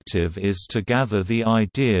objective is to gather the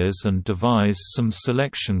ideas and devise some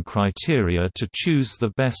selection criteria to choose the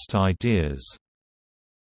best ideas.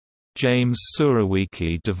 James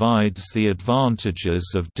Surowiecki divides the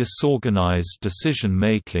advantages of disorganized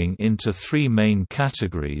decision-making into three main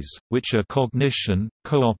categories, which are cognition,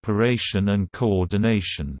 cooperation and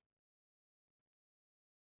coordination.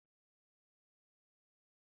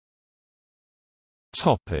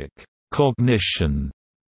 Cognition.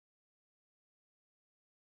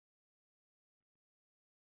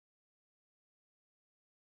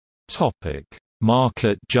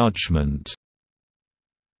 Market judgment.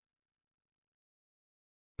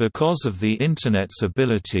 Because of the Internet's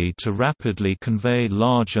ability to rapidly convey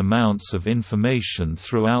large amounts of information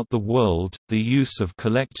throughout the world, the use of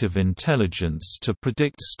collective intelligence to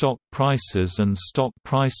predict stock prices and stock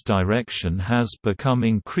price direction has become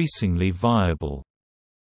increasingly viable.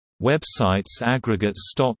 Websites aggregate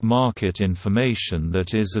stock market information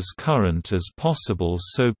that is as current as possible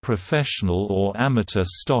so professional or amateur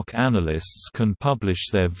stock analysts can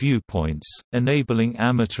publish their viewpoints, enabling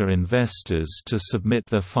amateur investors to submit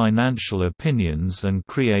their financial opinions and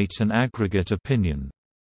create an aggregate opinion.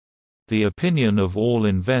 The opinion of all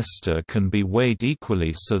investor can be weighed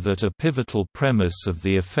equally so that a pivotal premise of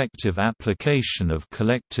the effective application of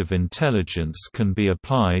collective intelligence can be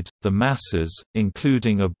applied. The masses,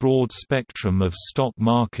 including a broad spectrum of stock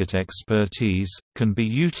market expertise, can be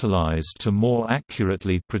utilized to more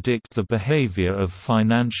accurately predict the behavior of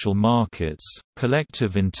financial markets.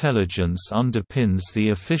 Collective intelligence underpins the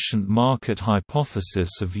efficient market hypothesis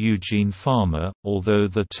of Eugene Fama, although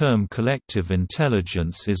the term collective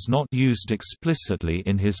intelligence is not used explicitly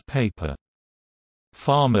in his paper.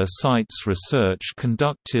 Pharma cites research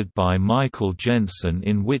conducted by Michael Jensen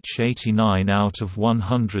in which 89 out of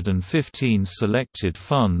 115 selected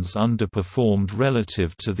funds underperformed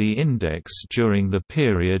relative to the index during the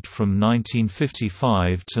period from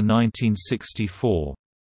 1955 to 1964.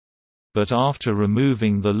 But after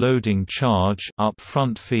removing the loading charge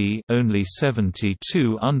upfront fee, only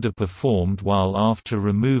 72 underperformed, while after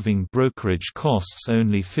removing brokerage costs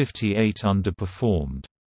only 58 underperformed.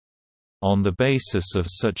 On the basis of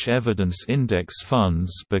such evidence, index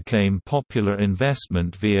funds became popular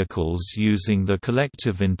investment vehicles using the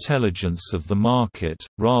collective intelligence of the market,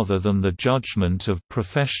 rather than the judgment of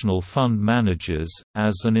professional fund managers,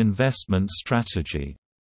 as an investment strategy.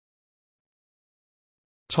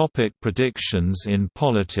 Predictions in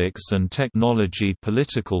politics and technology.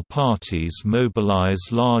 Political parties mobilize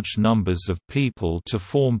large numbers of people to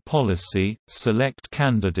form policy, select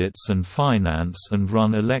candidates and finance and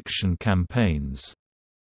run election campaigns.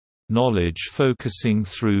 Knowledge focusing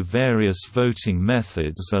through various voting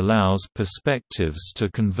methods allows perspectives to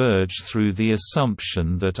converge through the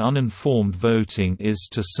assumption that uninformed voting is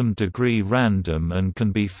to some degree random and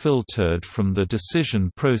can be filtered from the decision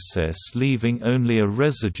process, leaving only a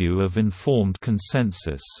residue of informed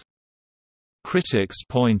consensus. Critics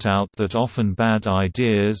point out that often bad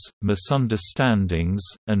ideas, misunderstandings,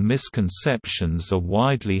 and misconceptions are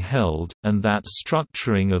widely held, and that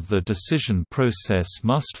structuring of the decision process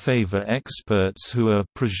must favor experts who are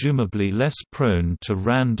presumably less prone to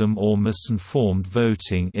random or misinformed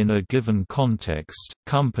voting in a given context.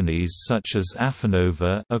 Companies such as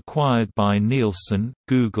Affinova, acquired by Nielsen,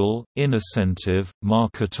 Google, Innocentive,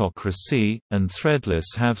 Marketocracy, and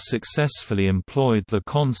Threadless have successfully employed the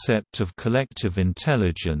concept of collective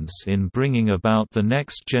intelligence in bringing about the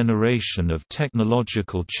next generation of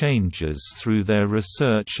technological changes through their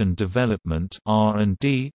research and development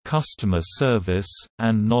 (R&D), customer service,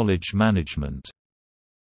 and knowledge management.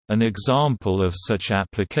 An example of such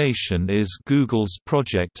application is Google's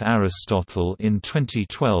Project Aristotle in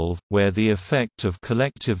 2012, where the effect of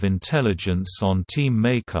collective intelligence on team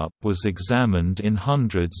makeup was examined in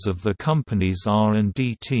hundreds of the company's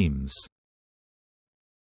R&D teams.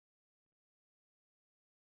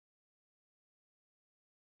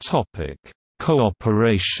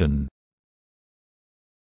 Cooperation.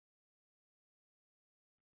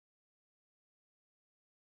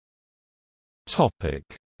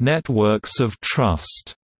 Networks of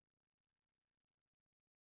trust.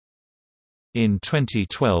 In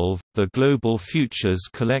 2012, the Global Futures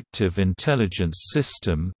Collective Intelligence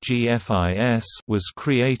System (GFIS) was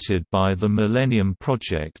created by the Millennium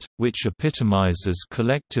Project, which epitomizes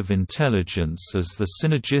collective intelligence as the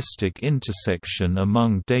synergistic intersection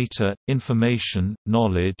among data, information,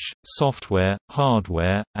 knowledge, software,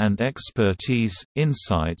 hardware, and expertise,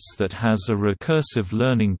 insights that has a recursive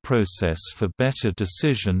learning process for better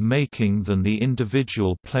decision-making than the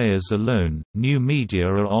individual players alone. New media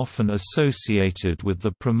are often associated with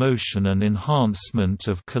the promotion and enhancement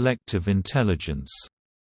of collective intelligence.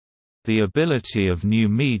 The ability of new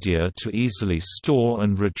media to easily store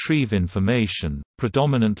and retrieve information,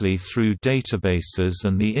 predominantly through databases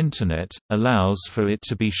and the Internet, allows for it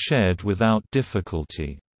to be shared without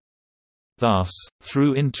difficulty. Thus,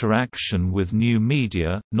 through interaction with new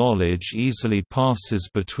media, knowledge easily passes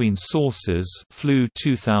between sources (Flew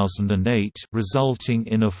 2008), resulting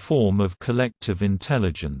in a form of collective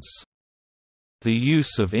intelligence. The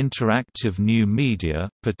use of interactive new media,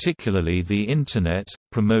 particularly the Internet,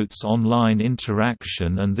 promotes online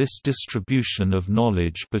interaction and this distribution of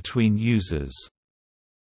knowledge between users.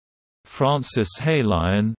 Francis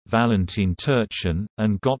Heylion, Valentin Turchin,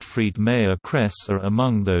 and Gottfried Meyer-Kress are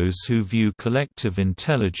among those who view collective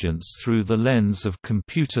intelligence through the lens of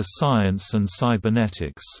computer science and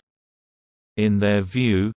cybernetics. In their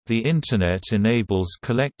view, the Internet enables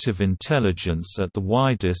collective intelligence at the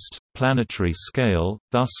widest, planetary scale,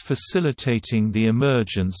 thus facilitating the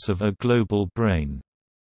emergence of a global brain.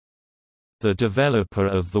 The developer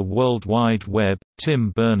of the World Wide Web,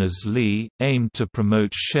 Tim Berners-Lee, aimed to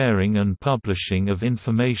promote sharing and publishing of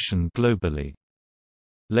information globally.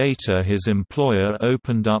 Later his employer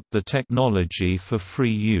opened up the technology for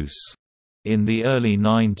free use. In the early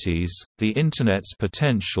 90s, the Internet's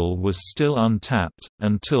potential was still untapped,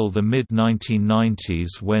 until the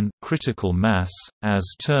mid-1990s when critical mass, as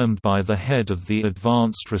termed by the head of the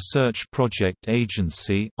Advanced Research Project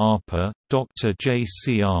Agency (ARPA), Dr.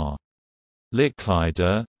 J.C.R.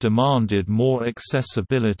 Licklider, demanded more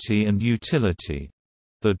accessibility and utility.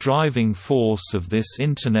 The driving force of this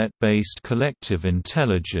Internet-based collective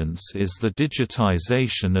intelligence is the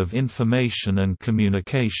digitization of information and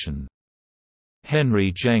communication.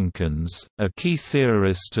 Henry Jenkins, a key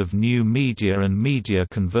theorist of new media and media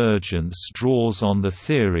convergence, draws on the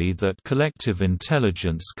theory that collective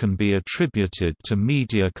intelligence can be attributed to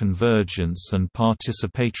media convergence and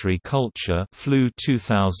participatory culture. Flew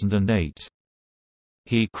 2008.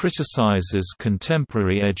 He criticizes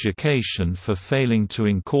contemporary education for failing to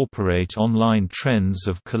incorporate online trends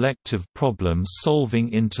of collective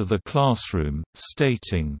problem-solving into the classroom,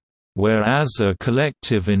 stating, "Whereas a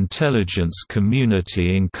collective intelligence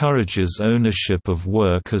community encourages ownership of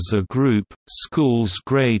work as a group, schools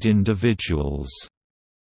grade individuals."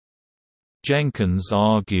 Jenkins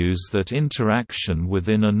argues that interaction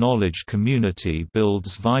within a knowledge community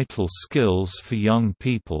builds vital skills for young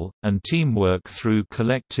people, and teamwork through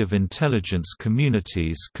collective intelligence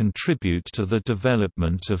communities contribute to the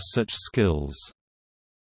development of such skills.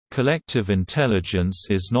 Collective intelligence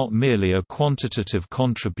is not merely a quantitative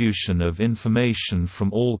contribution of information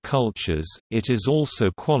from all cultures, it is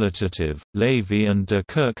also qualitative. Levy and de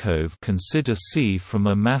Kerkhove consider C from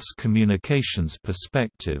a mass communications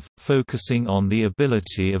perspective, focusing on the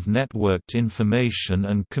ability of networked information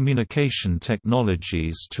and communication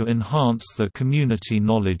technologies to enhance the community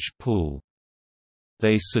knowledge pool.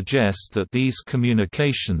 They suggest that these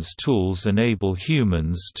communications tools enable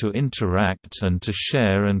humans to interact and to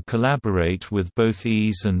share and collaborate with both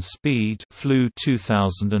ease and speed. Flew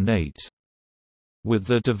 2008. With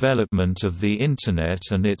the development of the Internet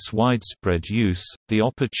and its widespread use, the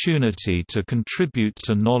opportunity to contribute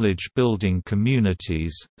to knowledge-building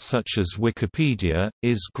communities, such as Wikipedia,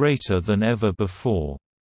 is greater than ever before.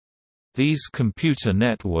 These computer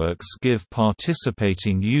networks give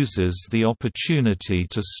participating users the opportunity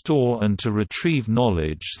to store and to retrieve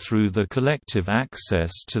knowledge through the collective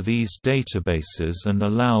access to these databases and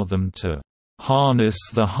allow them to harness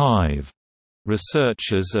the hive.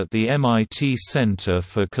 Researchers at the MIT Center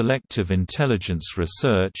for Collective Intelligence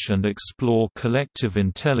Research and explore collective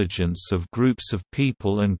intelligence of groups of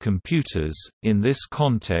people and computers. In this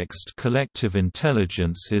context, collective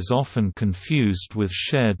intelligence is often confused with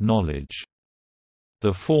shared knowledge.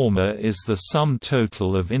 The former is the sum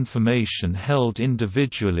total of information held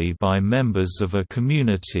individually by members of a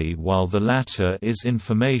community, while the latter is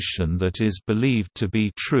information that is believed to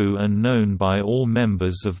be true and known by all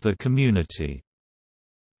members of the community.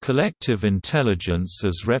 Collective intelligence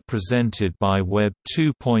as represented by Web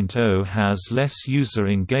 2.0 has less user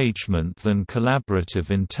engagement than collaborative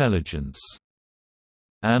intelligence.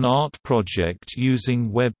 An art project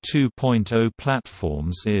using Web 2.0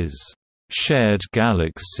 platforms is Shared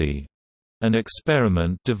Galaxy, an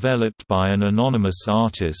experiment developed by an anonymous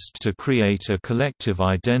artist to create a collective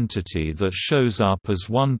identity that shows up as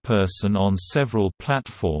one person on several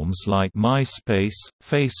platforms like MySpace,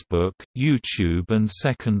 Facebook, YouTube and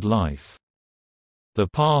Second Life. The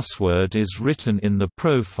password is written in the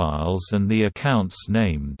profiles and the accounts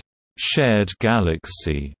named Shared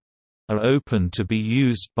Galaxy are open to be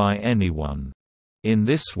used by anyone. In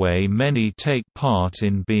this way many take part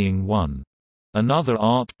in being one. Another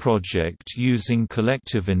art project using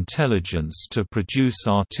collective intelligence to produce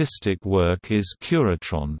artistic work is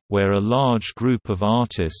Curatron, where a large group of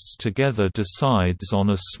artists together decides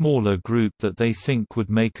on a smaller group that they think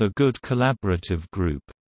would make a good collaborative group.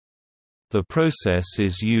 The process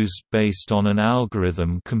is used based on an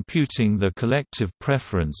algorithm computing the collective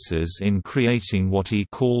preferences in creating what he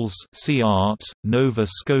calls "See Art." Nova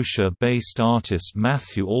Scotia-based artist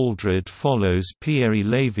Matthew Aldred follows Pierre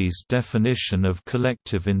Levy's definition of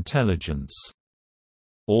collective intelligence.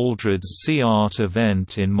 Aldred's See Art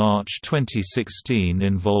event in March 2016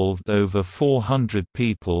 involved over 400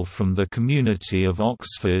 people from the community of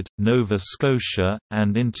Oxford, Nova Scotia,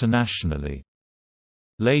 and internationally.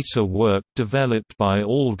 Later work developed by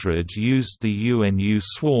Aldred used the UNU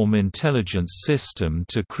Swarm intelligence system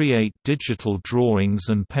to create digital drawings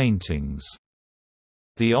and paintings.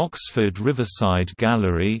 The Oxford Riverside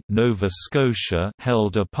Gallery, Nova Scotia,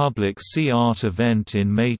 held a public See Art event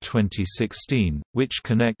in May 2016, which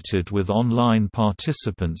connected with online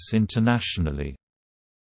participants internationally.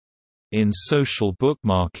 In social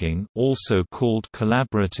bookmarking, also called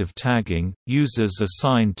collaborative tagging, users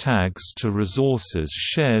assign tags to resources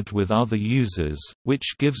shared with other users,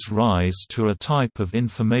 which gives rise to a type of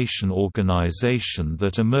information organization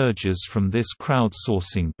that emerges from this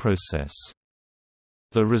crowdsourcing process.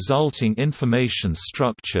 The resulting information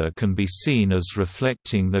structure can be seen as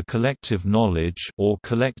reflecting the collective knowledge or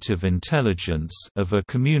collective intelligence of a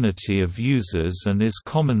community of users and is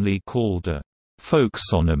commonly called a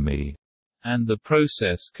folksonomy. and the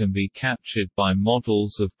process can be captured by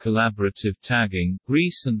models of collaborative tagging.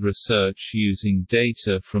 Recent research using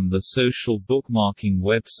data from the social bookmarking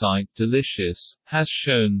website Delicious has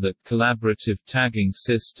shown that collaborative tagging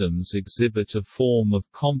systems exhibit a form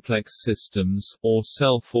of complex systems or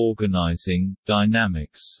self-organizing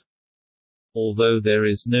dynamics. Although there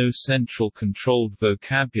is no central controlled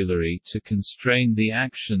vocabulary to constrain the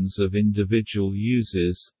actions of individual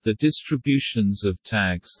users, the distributions of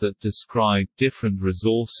tags that describe different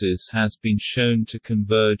resources has been shown to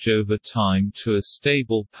converge over time to a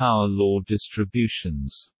stable power law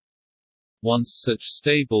distributions. Once such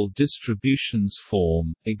stable distributions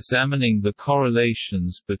form, examining the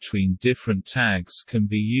correlations between different tags can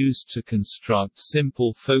be used to construct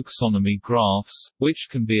simple folksonomy graphs, which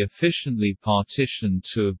can be efficiently partitioned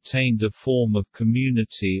to obtain a form of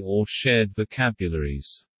community or shared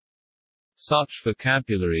vocabularies. Such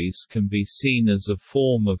vocabularies can be seen as a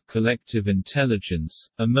form of collective intelligence,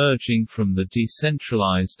 emerging from the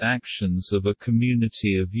decentralized actions of a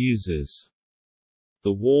community of users.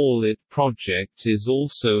 The Wall It project is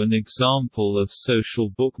also an example of social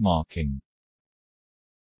bookmarking.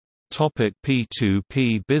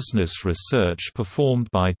 P2P business research performed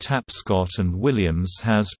by Tapscott and Williams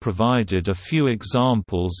has provided a few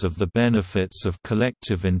examples of the benefits of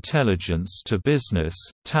collective intelligence to business.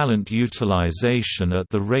 Talent utilization at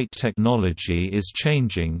the rate technology is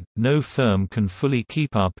changing, no firm can fully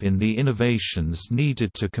keep up in the innovations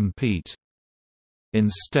needed to compete.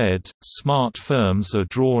 Instead, smart firms are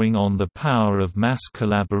drawing on the power of mass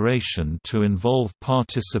collaboration to involve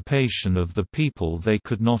participation of the people they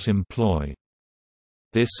could not employ.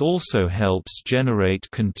 This also helps generate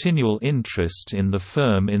continual interest in the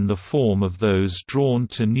firm in the form of those drawn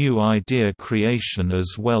to new idea creation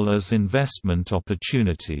as well as investment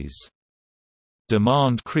opportunities.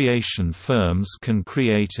 Demand creation firms can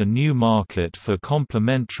create a new market for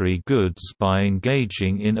complementary goods by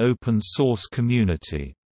engaging in open-source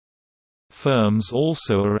community. Firms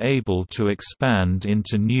also are able to expand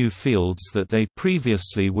into new fields that they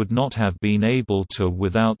previously would not have been able to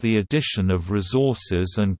without the addition of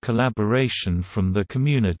resources and collaboration from the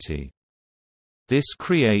community. This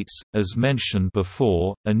creates, as mentioned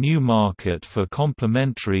before, a new market for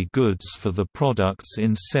complementary goods for the products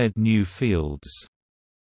in said new fields.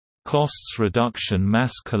 Costs reduction.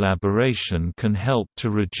 Mass collaboration can help to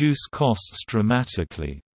reduce costs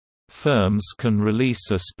dramatically. Firms can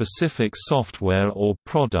release a specific software or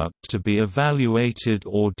product to be evaluated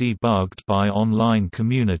or debugged by online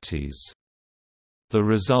communities. The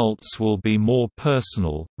results will be more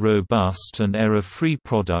personal, robust and error-free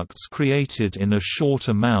products created in a short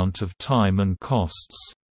amount of time and costs.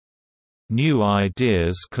 New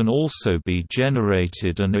ideas can also be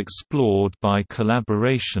generated and explored by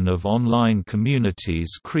collaboration of online communities,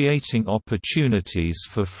 creating opportunities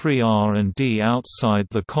for free R&D outside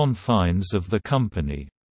the confines of the company.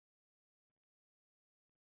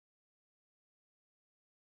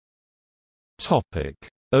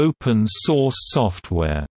 Open source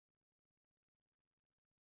software.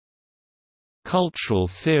 Cultural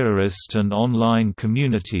theorist and online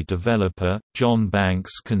community developer, John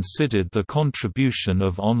Banks considered the contribution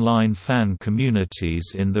of online fan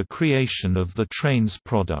communities in the creation of the Trains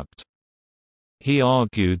product. He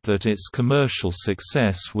argued that its commercial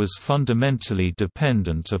success was fundamentally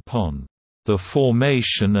dependent upon the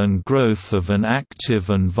formation and growth of an active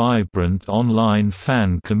and vibrant online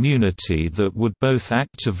fan community that would both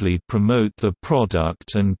actively promote the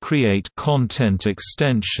product and create content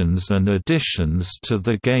extensions and additions to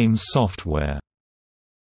the game software.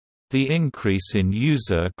 The increase in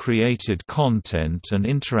user-created content and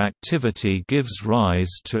interactivity gives rise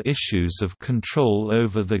to issues of control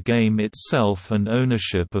over the game itself and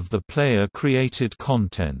ownership of the player-created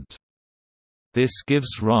content. This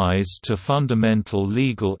gives rise to fundamental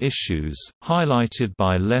legal issues, highlighted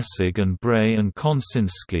by Lessig and Bray and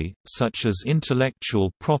Konsinski, such as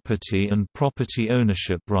intellectual property and property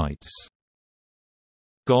ownership rights.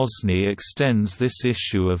 Gosney extends this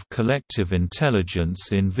issue of collective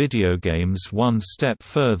intelligence in videogames one step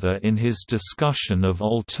further in his discussion of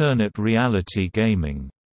alternate reality gaming.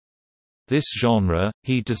 This genre,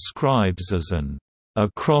 he describes as a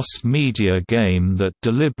cross-media game that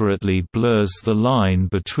deliberately blurs the line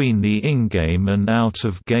between the in-game and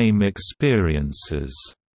out-of-game experiences,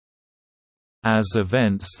 as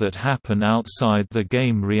events that happen outside the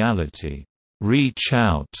game reality reach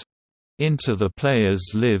out into the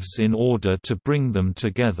player's lives in order to bring them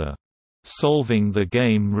together. Solving the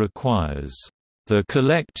game requires the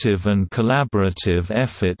collective and collaborative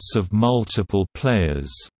efforts of multiple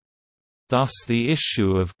players. Thus the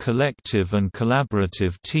issue of collective and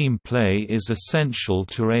collaborative team play is essential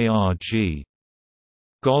to ARG.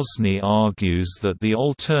 Gosney argues that the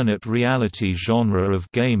alternate reality genre of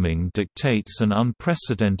gaming dictates an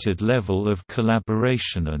unprecedented level of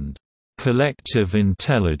collaboration and collective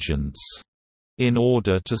intelligence in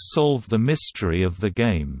order to solve the mystery of the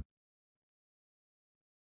game.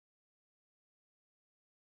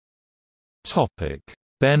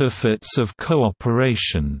 Benefits of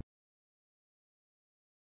cooperation.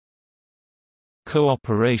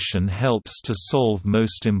 Cooperation helps to solve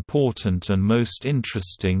most important and most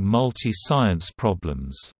interesting multi-science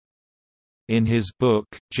problems. In his book,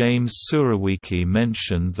 James Surowiecki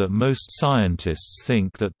mentioned that most scientists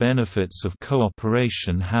think that benefits of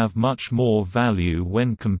cooperation have much more value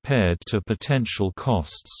when compared to potential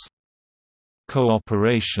costs.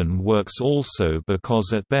 Cooperation works also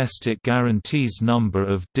because at best it guarantees number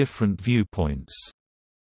of different viewpoints.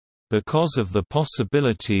 Because of the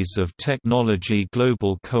possibilities of technology,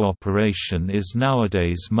 global cooperation is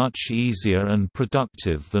nowadays much easier and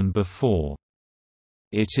productive than before.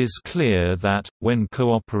 It is clear that, when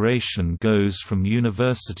cooperation goes from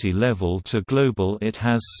university level to global, it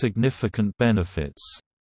has significant benefits.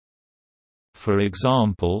 For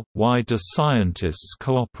example, why do scientists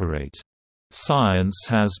cooperate? Science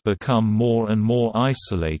has become more and more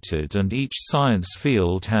isolated, and each science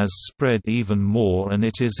field has spread even more, and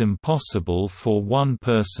it is impossible for one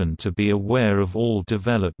person to be aware of all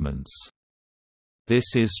developments.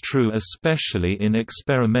 This is true especially in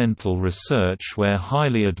experimental research, where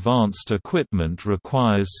highly advanced equipment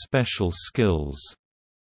requires special skills.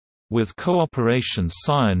 With cooperation,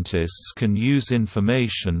 scientists can use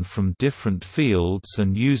information from different fields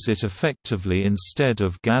and use it effectively instead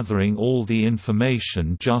of gathering all the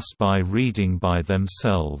information just by reading by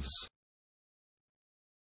themselves.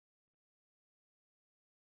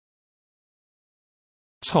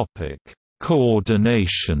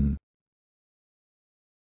 Coordination.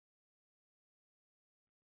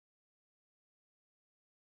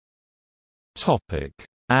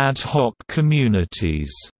 Ad hoc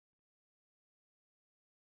communities.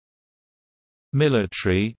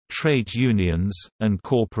 Military, trade unions, and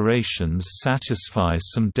corporations satisfy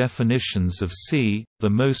some definitions of C. The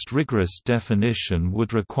most rigorous definition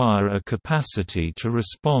would require a capacity to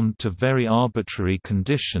respond to very arbitrary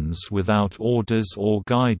conditions without orders or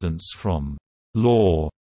guidance from law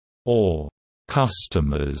or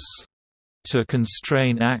customers to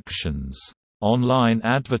constrain actions. Online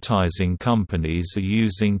advertising companies are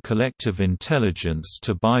using collective intelligence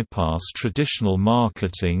to bypass traditional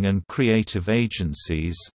marketing and creative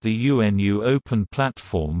agencies. The UNU Open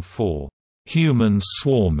Platform for Human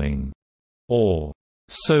Swarming, or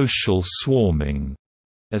Social Swarming,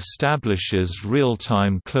 establishes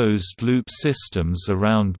real-time closed-loop systems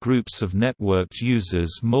around groups of networked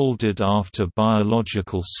users molded after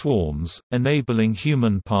biological swarms, enabling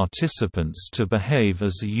human participants to behave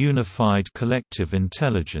as a unified collective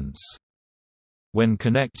intelligence. When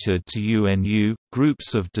connected to UNU,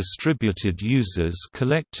 groups of distributed users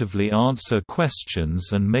collectively answer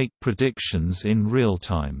questions and make predictions in real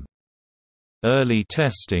time. Early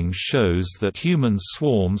testing shows that human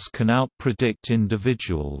swarms can out-predict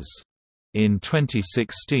individuals. In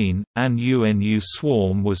 2016, an UNU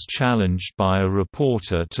swarm was challenged by a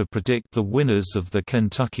reporter to predict the winners of the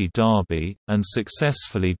Kentucky Derby, and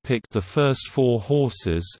successfully picked the first 4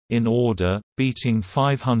 horses, in order, beating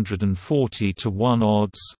 540 to 1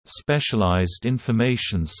 odds. Specialized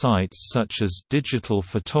information sites such as Digital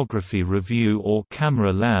Photography Review or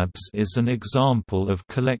Camera Labs is an example of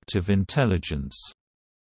collective intelligence.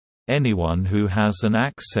 Anyone who has an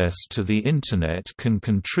access to the Internet can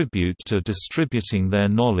contribute to distributing their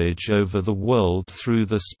knowledge over the world through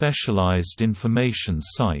the specialized information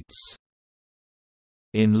sites.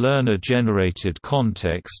 In learner-generated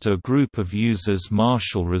context, a group of users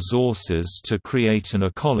marshal resources to create an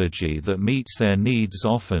ecology that meets their needs,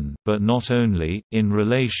 often but not only, in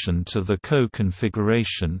relation to the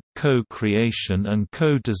co-configuration, co-creation and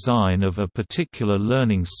co-design of a particular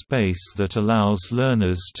learning space that allows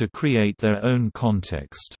learners to create their own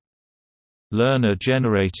context.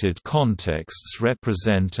 Learner-generated contexts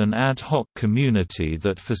represent an ad hoc community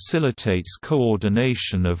that facilitates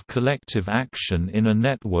coordination of collective action in a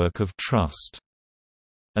network of trust.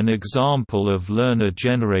 An example of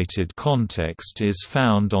learner-generated context is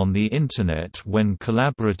found on the Internet when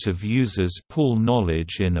collaborative users pool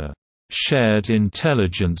knowledge in a shared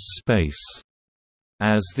intelligence space.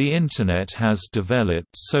 As the Internet has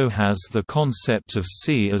developed, so has the concept of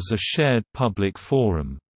C as a shared public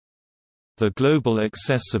forum. The global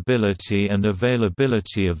accessibility and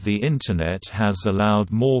availability of the Internet has allowed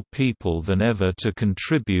more people than ever to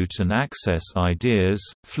contribute and access ideas.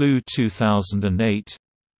 Flu 2008.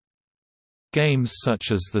 Games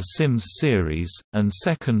such as The Sims series, and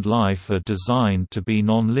Second Life are designed to be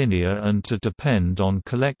non-linear and to depend on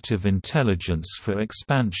collective intelligence for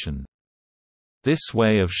expansion. This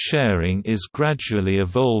way of sharing is gradually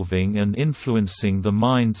evolving and influencing the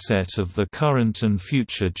mindset of the current and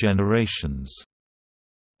future generations.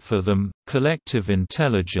 For them, collective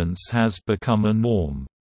intelligence has become a norm.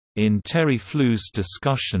 In Terry Flu's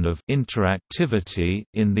discussion of interactivity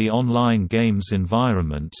in the online games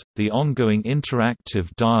environment, the ongoing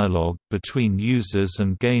interactive dialogue between users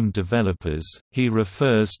and game developers, he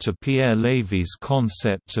refers to Pierre Lévy's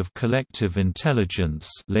concept of collective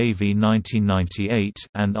intelligence Lévy 1998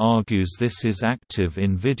 and argues this is active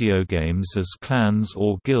in video games as clans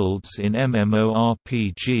or guilds in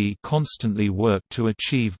MMORPG constantly work to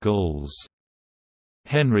achieve goals.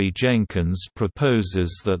 Henry Jenkins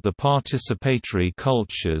proposes that the participatory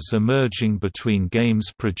cultures emerging between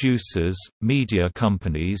games producers, media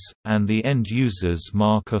companies, and the end users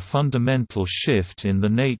mark a fundamental shift in the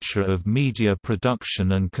nature of media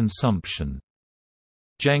production and consumption.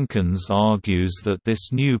 Jenkins argues that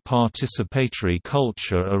this new participatory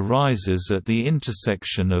culture arises at the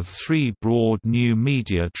intersection of three broad new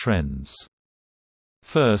media trends.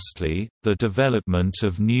 Firstly, the development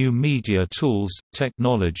of new media tools,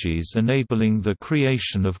 technologies enabling the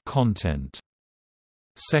creation of content.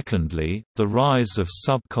 Secondly, the rise of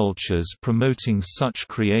subcultures promoting such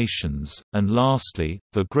creations, and lastly,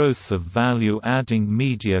 the growth of value-adding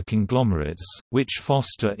media conglomerates, which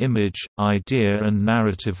foster image, idea and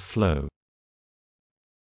narrative flow.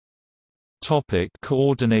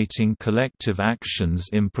 Coordinating collective actions.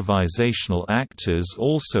 Improvisational actors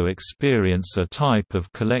also experience a type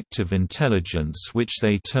of collective intelligence which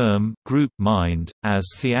they term group mind, as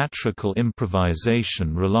theatrical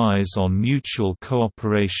improvisation relies on mutual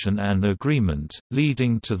cooperation and agreement,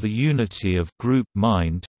 leading to the unity of group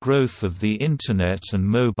mind. Growth of the Internet and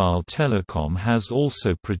mobile telecom has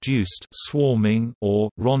also produced swarming or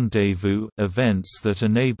rendezvous events that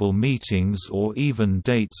enable meetings or even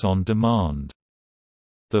dates on demand.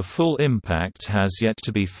 The full impact has yet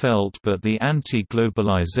to be felt, but the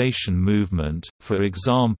anti-globalization movement, for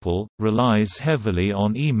example, relies heavily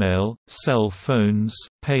on email, cell phones,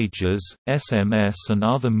 pagers, SMS and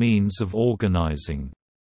other means of organizing.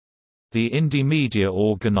 The indie media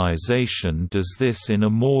organization does this in a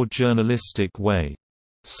more journalistic way.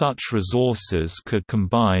 Such resources could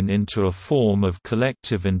combine into a form of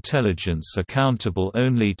collective intelligence accountable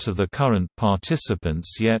only to the current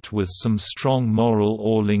participants, yet with some strong moral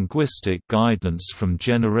or linguistic guidance from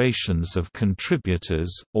generations of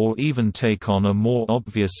contributors, or even take on a more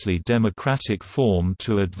obviously democratic form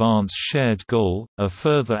to advance shared goal. A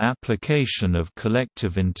further application of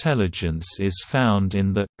collective intelligence is found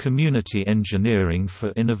in the community engineering for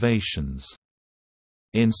innovations.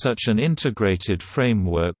 In such an integrated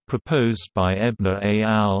framework proposed by Ebner et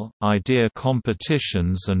al., idea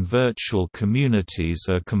competitions and virtual communities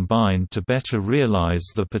are combined to better realize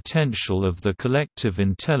the potential of the collective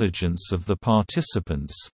intelligence of the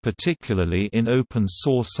participants, particularly in open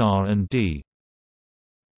source R&D.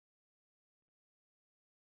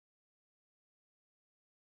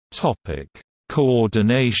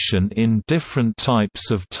 Coordination in different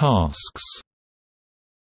types of tasks.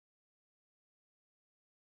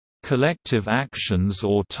 Collective actions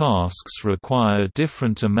or tasks require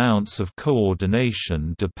different amounts of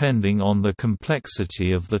coordination depending on the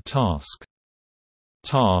complexity of the task.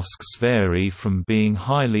 Tasks vary from being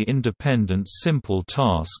highly independent simple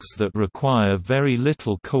tasks that require very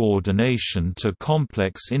little coordination to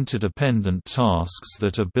complex interdependent tasks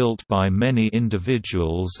that are built by many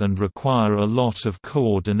individuals and require a lot of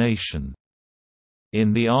coordination.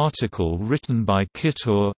 In the article written by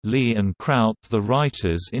Kittur, Lee and Kraut, the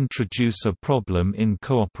writers introduce a problem in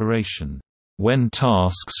cooperation. When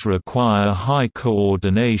tasks require high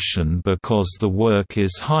coordination because the work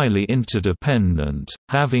is highly interdependent,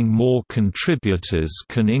 having more contributors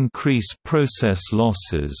can increase process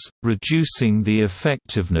losses, reducing the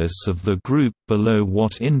effectiveness of the group below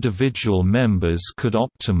what individual members could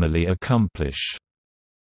optimally accomplish.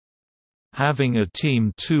 Having a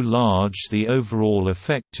team too large, the overall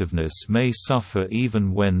effectiveness may suffer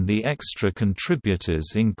even when the extra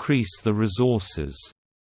contributors increase the resources.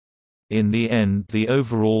 In the end, the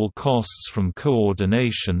overall costs from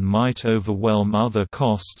coordination might overwhelm other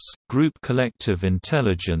costs. Group collective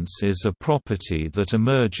intelligence is a property that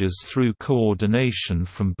emerges through coordination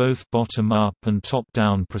from both bottom-up and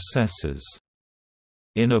top-down processes.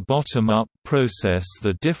 In a bottom-up process,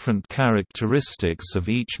 the different characteristics of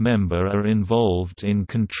each member are involved in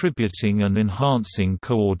contributing and enhancing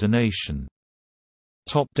coordination.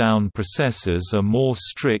 Top-down processes are more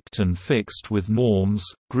strict and fixed with norms,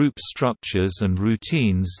 group structures and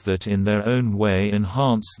routines that in their own way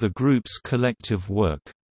enhance the group's collective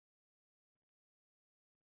work.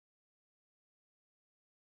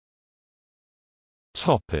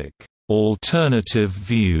 Alternative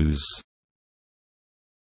views.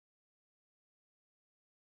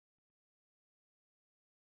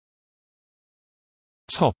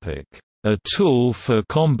 A tool for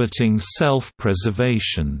combating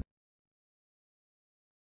self-preservation.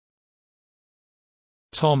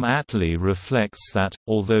 Tom Attlee reflects that,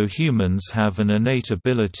 although humans have an innate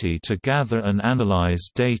ability to gather and analyze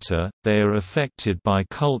data, they are affected by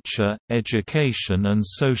culture, education and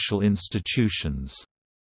social institutions.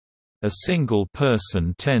 A single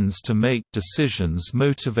person tends to make decisions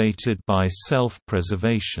motivated by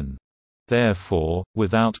self-preservation. Therefore,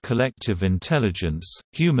 without collective intelligence,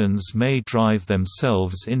 humans may drive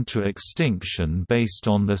themselves into extinction based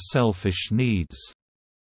on their selfish needs.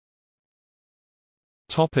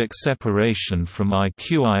 Separation from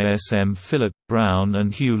IQISM. Philip Brown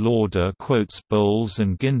and Hugh Lauder quotes Bowles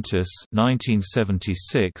and Gintis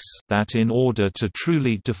 1976 that in order to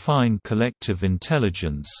truly define collective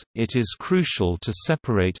intelligence, it is crucial to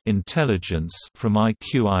separate intelligence from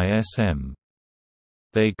IQISM.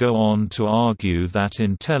 They go on to argue that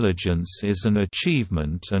intelligence is an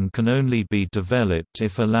achievement and can only be developed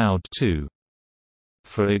if allowed to.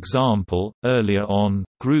 For example, earlier on,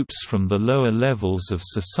 groups from the lower levels of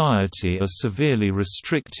society are severely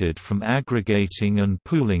restricted from aggregating and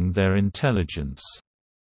pooling their intelligence.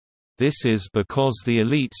 This is because the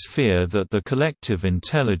elites fear that the collective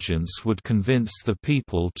intelligence would convince the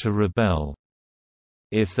people to rebel.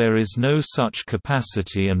 If there is no such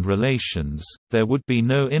capacity and relations, there would be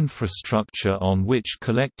no infrastructure on which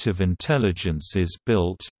collective intelligence is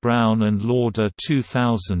built. Brown and Lauder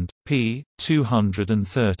 2000, p.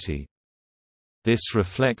 230. This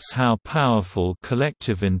reflects how powerful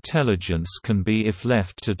collective intelligence can be if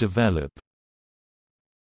left to develop.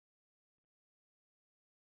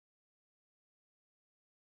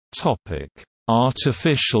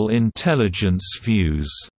 Artificial intelligence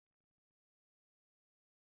views.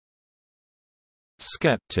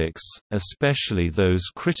 Skeptics, especially those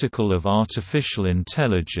critical of artificial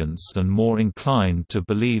intelligence and more inclined to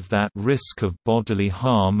believe that risk of bodily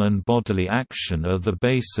harm and bodily action are the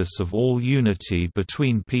basis of all unity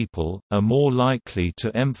between people, are more likely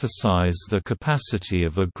to emphasize the capacity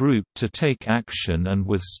of a group to take action and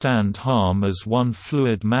withstand harm as one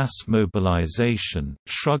fluid mass mobilization.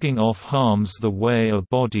 Shrugging off harms the way a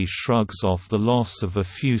body shrugs off the loss of a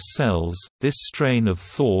few cells. This strain of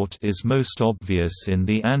thought is most obvious in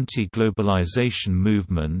the anti-globalization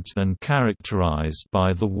movement and characterized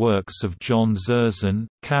by the works of John Zerzan,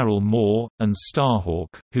 Carol Moore, and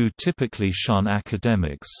Starhawk, who typically shun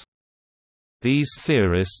academics. These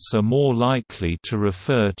theorists are more likely to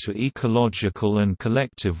refer to ecological and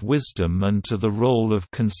collective wisdom and to the role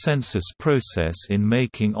of consensus process in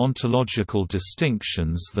making ontological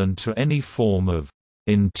distinctions than to any form of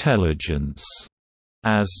intelligence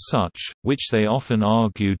as such, which they often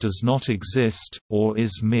argue does not exist, or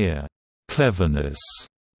is mere cleverness.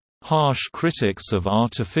 Harsh critics of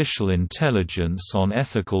artificial intelligence on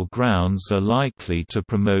ethical grounds are likely to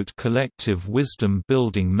promote collective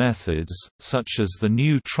wisdom-building methods, such as the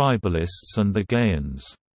new tribalists and the Gaians.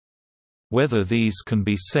 Whether these can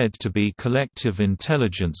be said to be collective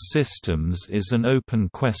intelligence systems is an open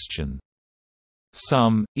question.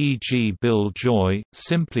 Some, e.g. Bill Joy,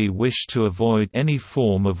 simply wish to avoid any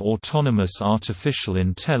form of autonomous artificial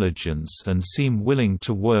intelligence and seem willing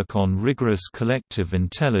to work on rigorous collective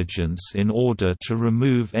intelligence in order to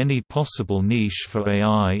remove any possible niche for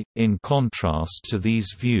AI. In contrast to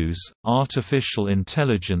these views, artificial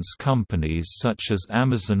intelligence companies such as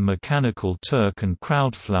Amazon Mechanical Turk and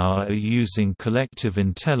Crowdflower are using collective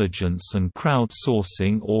intelligence and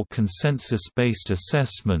crowdsourcing or consensus-based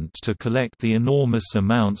assessment to collect the enormous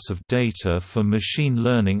amounts of data for machine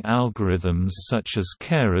learning algorithms such as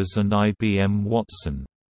Keras and IBM Watson.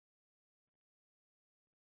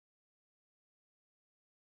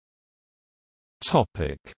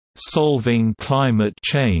 Solving climate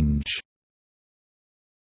change.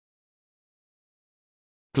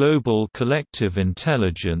 Global collective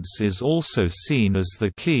intelligence is also seen as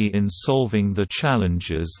the key in solving the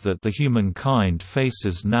challenges that the humankind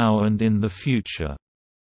faces now and in the future.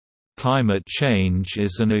 Climate change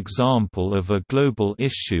is an example of a global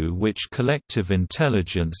issue which collective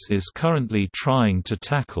intelligence is currently trying to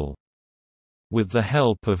tackle. With the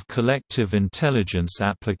help of collective intelligence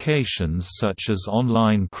applications such as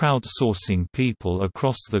online crowdsourcing, people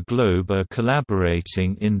across the globe are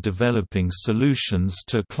collaborating in developing solutions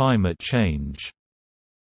to climate change.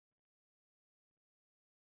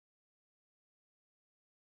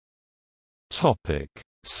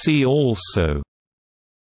 See also: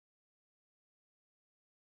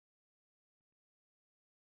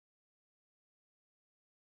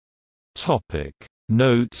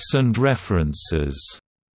 Notes and references.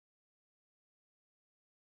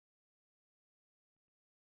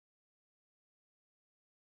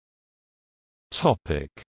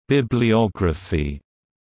 Bibliography.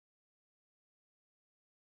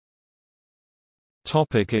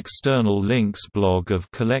 External links: Blog of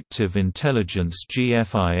Collective Intelligence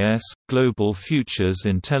GFIS, Global Futures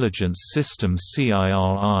Intelligence System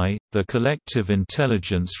CIRI, the Collective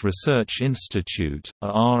Intelligence Research Institute, a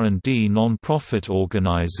R&D non-profit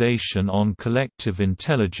organization on collective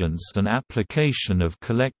intelligence and application of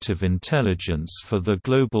collective intelligence for the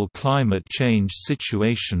global climate change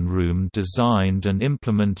situation room, designed and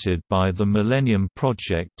implemented by the Millennium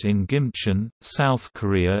Project in Gimcheon, South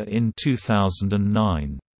Korea in 2009.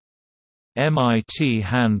 MIT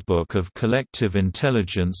Handbook of Collective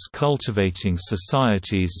Intelligence Cultivating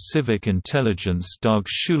Society's Civic Intelligence, Doug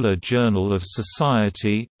Schuler, Journal of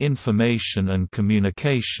Society, Information and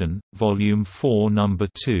Communication, Volume 4 No.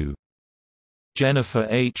 2. Jennifer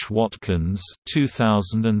H. Watkins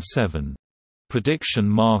 2007. Prediction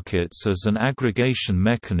Markets as an Aggregation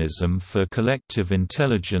Mechanism for Collective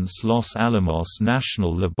Intelligence, Los Alamos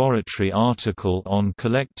National Laboratory. Article on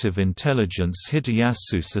Collective Intelligence,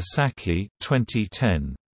 Hideyasu Sasaki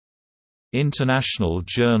 2010. International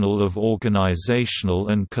Journal of Organizational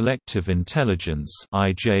and Collective Intelligence,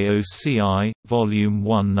 IJOCI, Volume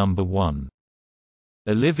 1 No. 1.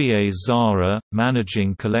 Olivier Zara,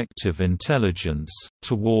 Managing Collective Intelligence,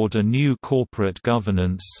 Toward a New Corporate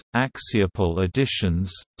Governance, Axiopol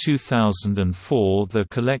Editions, 2004. The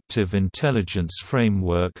Collective Intelligence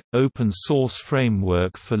Framework, Open Source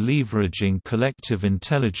Framework for Leveraging Collective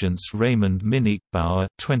Intelligence, Raymond Minichbauer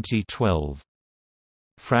 2012.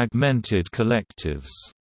 Fragmented Collectives.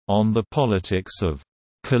 On the Politics of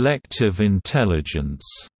Collective Intelligence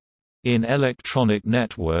in Electronic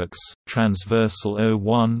Networks, Transversal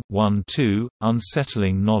 01-12,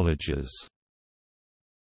 Unsettling Knowledges.